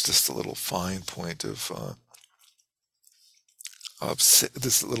 So this is just a little fine point of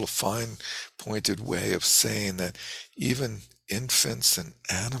this little fine pointed way of saying that even infants and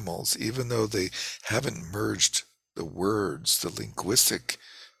animals, even though they haven't merged the words, the linguistic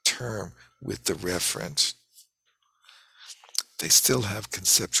term with the referent, they still have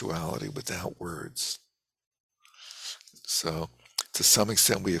conceptuality without words. So to some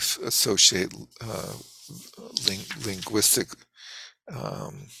extent we associate linguistic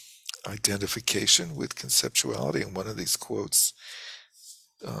identification with conceptuality, and one of these quotes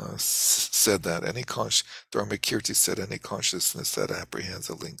said that Dharmakirti said any consciousness that apprehends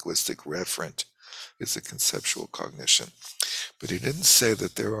a linguistic referent is a conceptual cognition. But he didn't say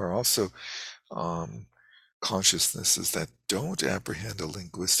that there are also consciousnesses that don't apprehend a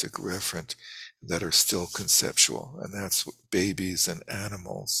linguistic referent that are still conceptual, and that's babies and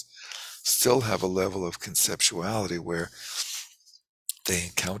animals still have a level of conceptuality where they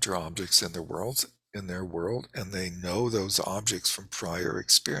encounter objects in their world, and they know those objects from prior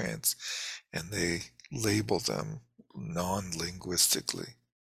experience, and they label them non-linguistically.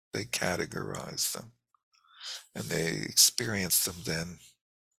 They categorize them, and they experience them then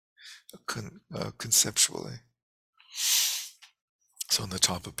conceptually. So on the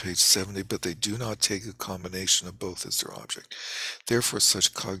top of page 70, but they do not take a combination of both as their object. Therefore,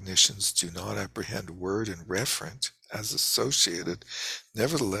 such cognitions do not apprehend word and referent as associated.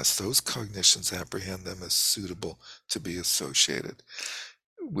 Nevertheless, those cognitions apprehend them as suitable to be associated,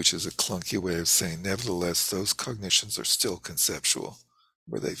 which is a clunky way of saying, nevertheless, those cognitions are still conceptual,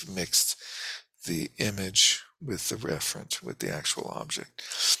 where they've mixed the image with the referent, with the actual object.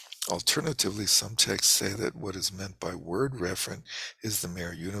 Alternatively, some texts say that what is meant by word referent is the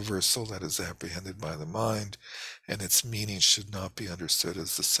mere universal that is apprehended by the mind, and its meaning should not be understood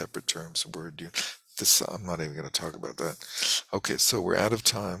as the separate terms word. I'm not even going to talk about that. Okay, so we're out of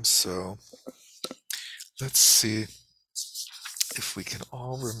time, so let's see if we can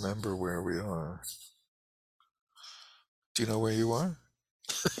all remember where we are. Do you know where you are?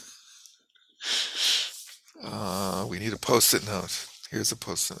 We need a post-it note. Here's a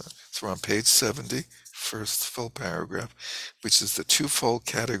post-it note. So we're on page 70, first full paragraph, which is the twofold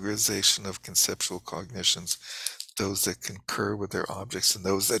categorization of conceptual cognitions, those that concur with their objects and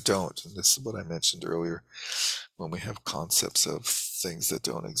those that don't. And this is what I mentioned earlier when we have concepts of things that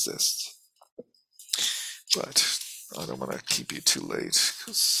don't exist. But I don't want to keep you too late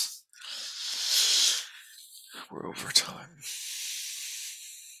because we're over time.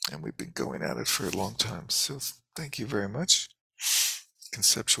 And we've been going at it for a long time. So thank you very much,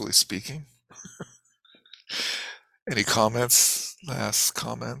 conceptually speaking. Any comments, last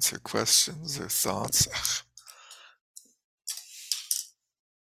comments or questions or thoughts?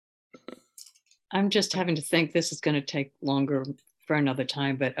 I'm just having to think, this is going to take longer for another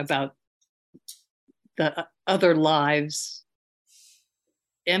time, but about the other lives,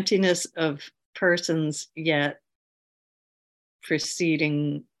 emptiness of persons, yet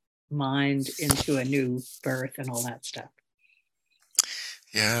preceding mind into a new birth and all that stuff.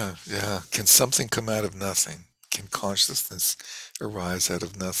 Yeah. Can something come out of nothing? Can consciousness arise out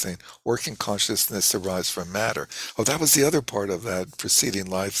of nothing? Or can consciousness arise from matter? Oh, that was the other part of that preceding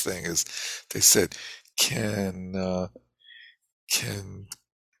life thing, is they said, can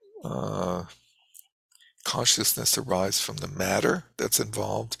consciousness arise from the matter that's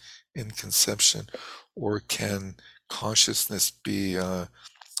involved in conception, or can consciousness be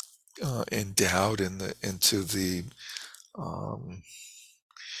endowed into the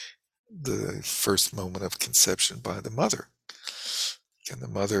first moment of conception by the mother? Can the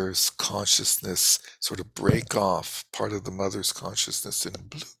mother's consciousness sort of break off part of the mother's consciousness and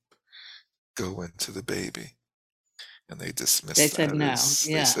bloop, go into the baby? And they dismissed They that said no. as,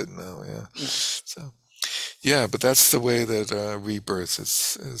 Yeah. They said no, yeah. Yeah. So, yeah, but that's the way that rebirth is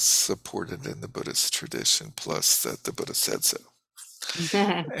supported in the Buddhist tradition, plus that the Buddha said so.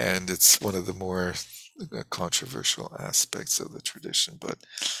 And it's one of the more controversial aspects of the tradition, but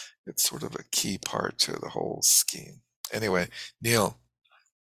it's sort of a key part to the whole scheme. Anyway, Neil.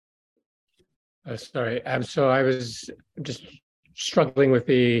 Sorry. So I was just struggling with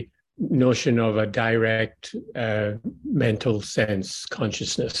the notion of a direct mental sense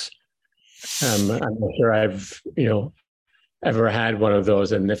consciousness. I'm not sure I've, ever had one of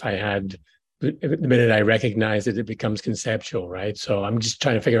those. And if I had, the minute I recognize it, it becomes conceptual, right? So I'm just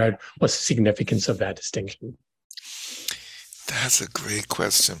trying to figure out what's the significance of that distinction. That's a great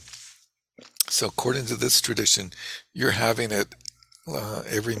question. So according to this tradition, you're having it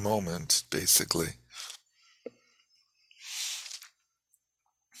every moment, basically.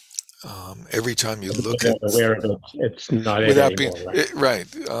 Every time you look at, aware of it, it's not without it being anymore, right?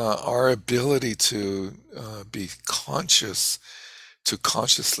 right. Our ability to be conscious, to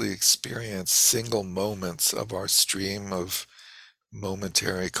consciously experience single moments of our stream of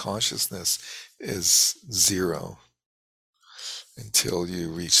momentary consciousness is zero until you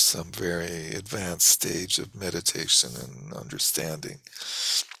reach some very advanced stage of meditation and understanding,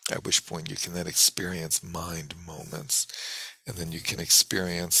 at which point you can then experience mind moments, and then you can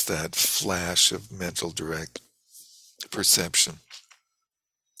experience that flash of mental direct perception.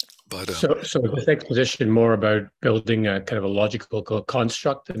 But So is this exposition more about building a kind of a logical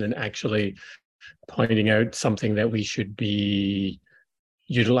construct and then actually pointing out something that we should be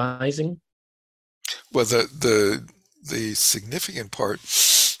utilizing? Well, the significant part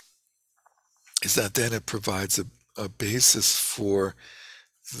is that then it provides a basis for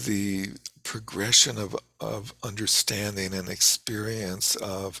the progression of understanding and experience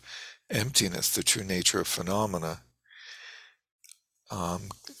of emptiness, the true nature of phenomena,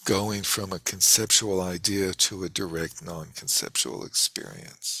 going from a conceptual idea to a direct non-conceptual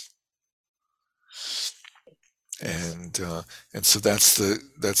experience. And so that's the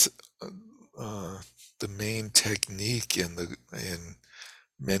main technique in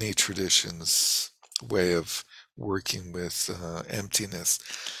many traditions' way of working with emptiness.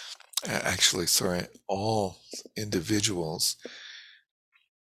 Actually, all individuals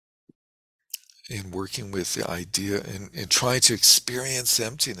in working with the idea and trying to experience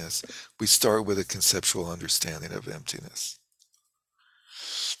emptiness, we start with a conceptual understanding of emptiness.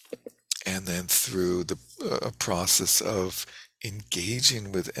 And then through a process of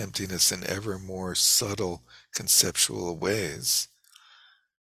engaging with emptiness in ever more subtle conceptual ways,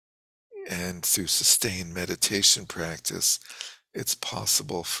 and through sustained meditation practice, it's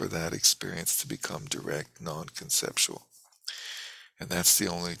possible for that experience to become direct, non-conceptual. And that's the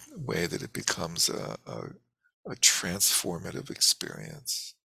only way that it becomes a transformative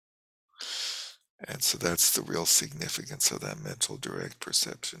experience. And so that's the real significance of that mental direct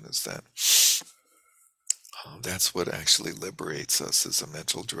perception, is that that's what actually liberates us, is a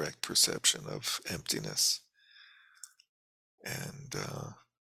mental direct perception of emptiness. And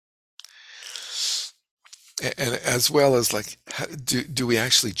as well as, like, do we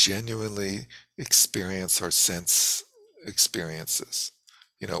actually genuinely experience our sense experiences,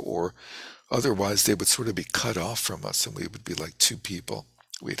 or otherwise they would sort of be cut off from us, and we would be like two people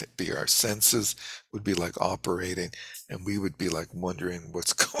We'd be, our senses would be like operating, and we would be like wondering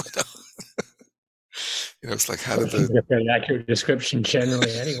what's going on. It's like, how did That's the a very accurate description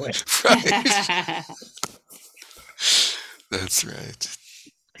generally anyway. right? That's right.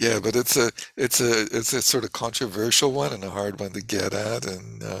 Yeah, but it's a sort of controversial one and a hard one to get at,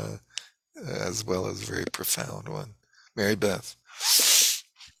 and as well as a very profound one. Mary Beth.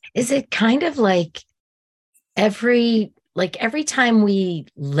 Is it kind of like every time we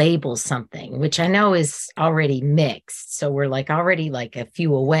label something, which I know is already mixed, so we're like already like a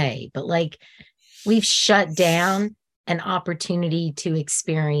few away, but like we've shut down an opportunity to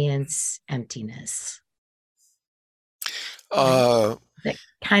experience emptiness. Right? Is that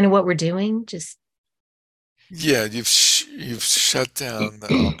kind of what we're doing? Just Yeah, you've shut down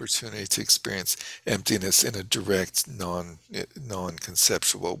the opportunity to experience emptiness in a direct,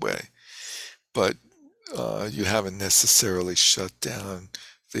 non-conceptual way, but you haven't necessarily shut down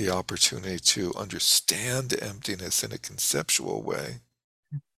the opportunity to understand emptiness in a conceptual way.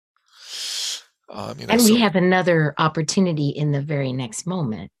 And we have another opportunity in the very next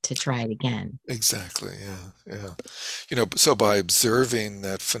moment to try it again. Exactly. Yeah. So by observing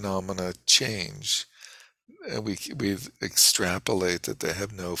that phenomena change, we extrapolate that they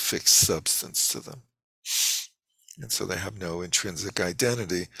have no fixed substance to them, and so they have no intrinsic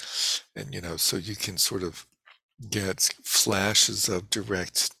identity, and so you can sort of get flashes of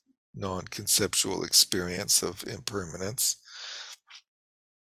direct non-conceptual experience of impermanence.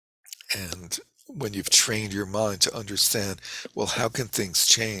 And when you've trained your mind to understand, well, how can things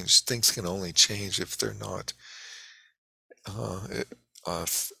change? Things can only change if they're not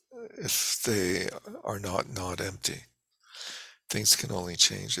if they are not empty. Things can only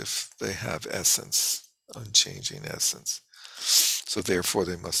change if they have essence, unchanging essence. So therefore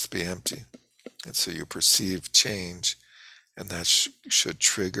they must be empty. And so you perceive change, and that should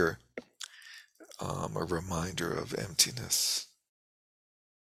trigger a reminder of emptiness.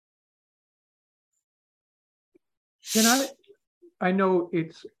 I know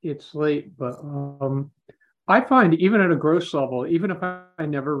it's late, but I find even at a gross level, even if I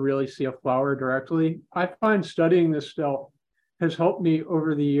never really see a flower directly, I find studying this stuff has helped me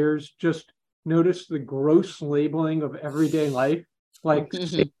over the years just notice the gross labeling of everyday life, like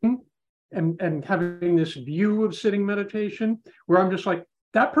sitting and having this view of sitting meditation where I'm just like,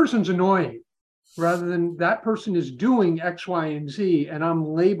 that person's annoying, rather than that person is doing X, Y, and Z, and I'm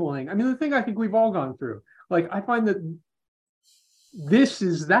labeling. I mean, the thing I think we've all gone through. Like, I find that this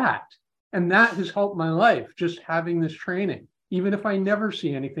is that. And that has helped my life, just having this training, even if I never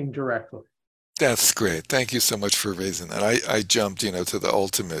see anything directly. That's great. Thank you so much for raising that. I jumped, to the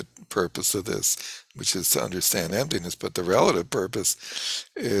ultimate purpose of this, which is to understand emptiness. But the relative purpose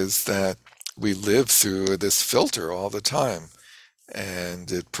is that we live through this filter all the time, and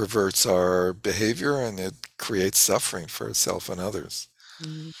it perverts our behavior, and it creates suffering for ourselves and others.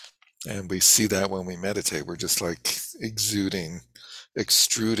 And we see that when we meditate. We're just like extruding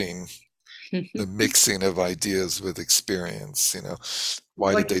the mixing of ideas with experience.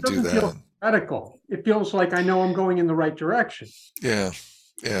 Why like, did they do that? Feel radical. It feels like I know I'm going in the right direction. Yeah.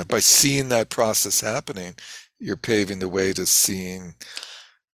 By seeing that process happening, you're paving the way to seeing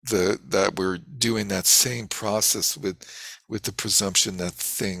that we're doing that same process with the presumption that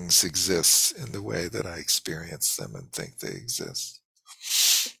things exist in the way that I experience them and think they exist.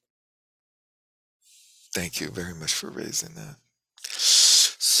 Thank you very much for raising that.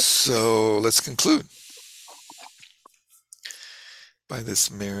 So let's conclude. By this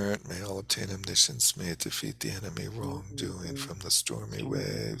merit, may all obtain omniscience, may it defeat the enemy wrongdoing from the stormy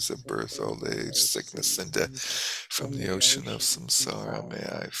waves of birth, old age, sickness, and death. From the ocean of samsara, may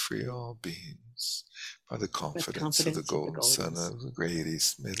I free all beings. By the confidence of the golden sun of the great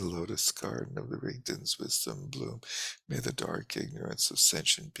east, may the lotus garden of the Rigdon's wisdom bloom. May the dark ignorance of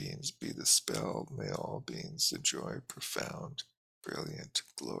sentient beings be dispelled. May all beings enjoy profound, brilliant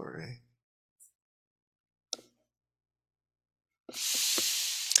glory.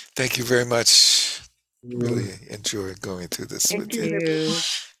 Thank you very much. Really enjoyed going through this with you. Thank you.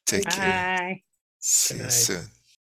 Take care. Bye. See you soon.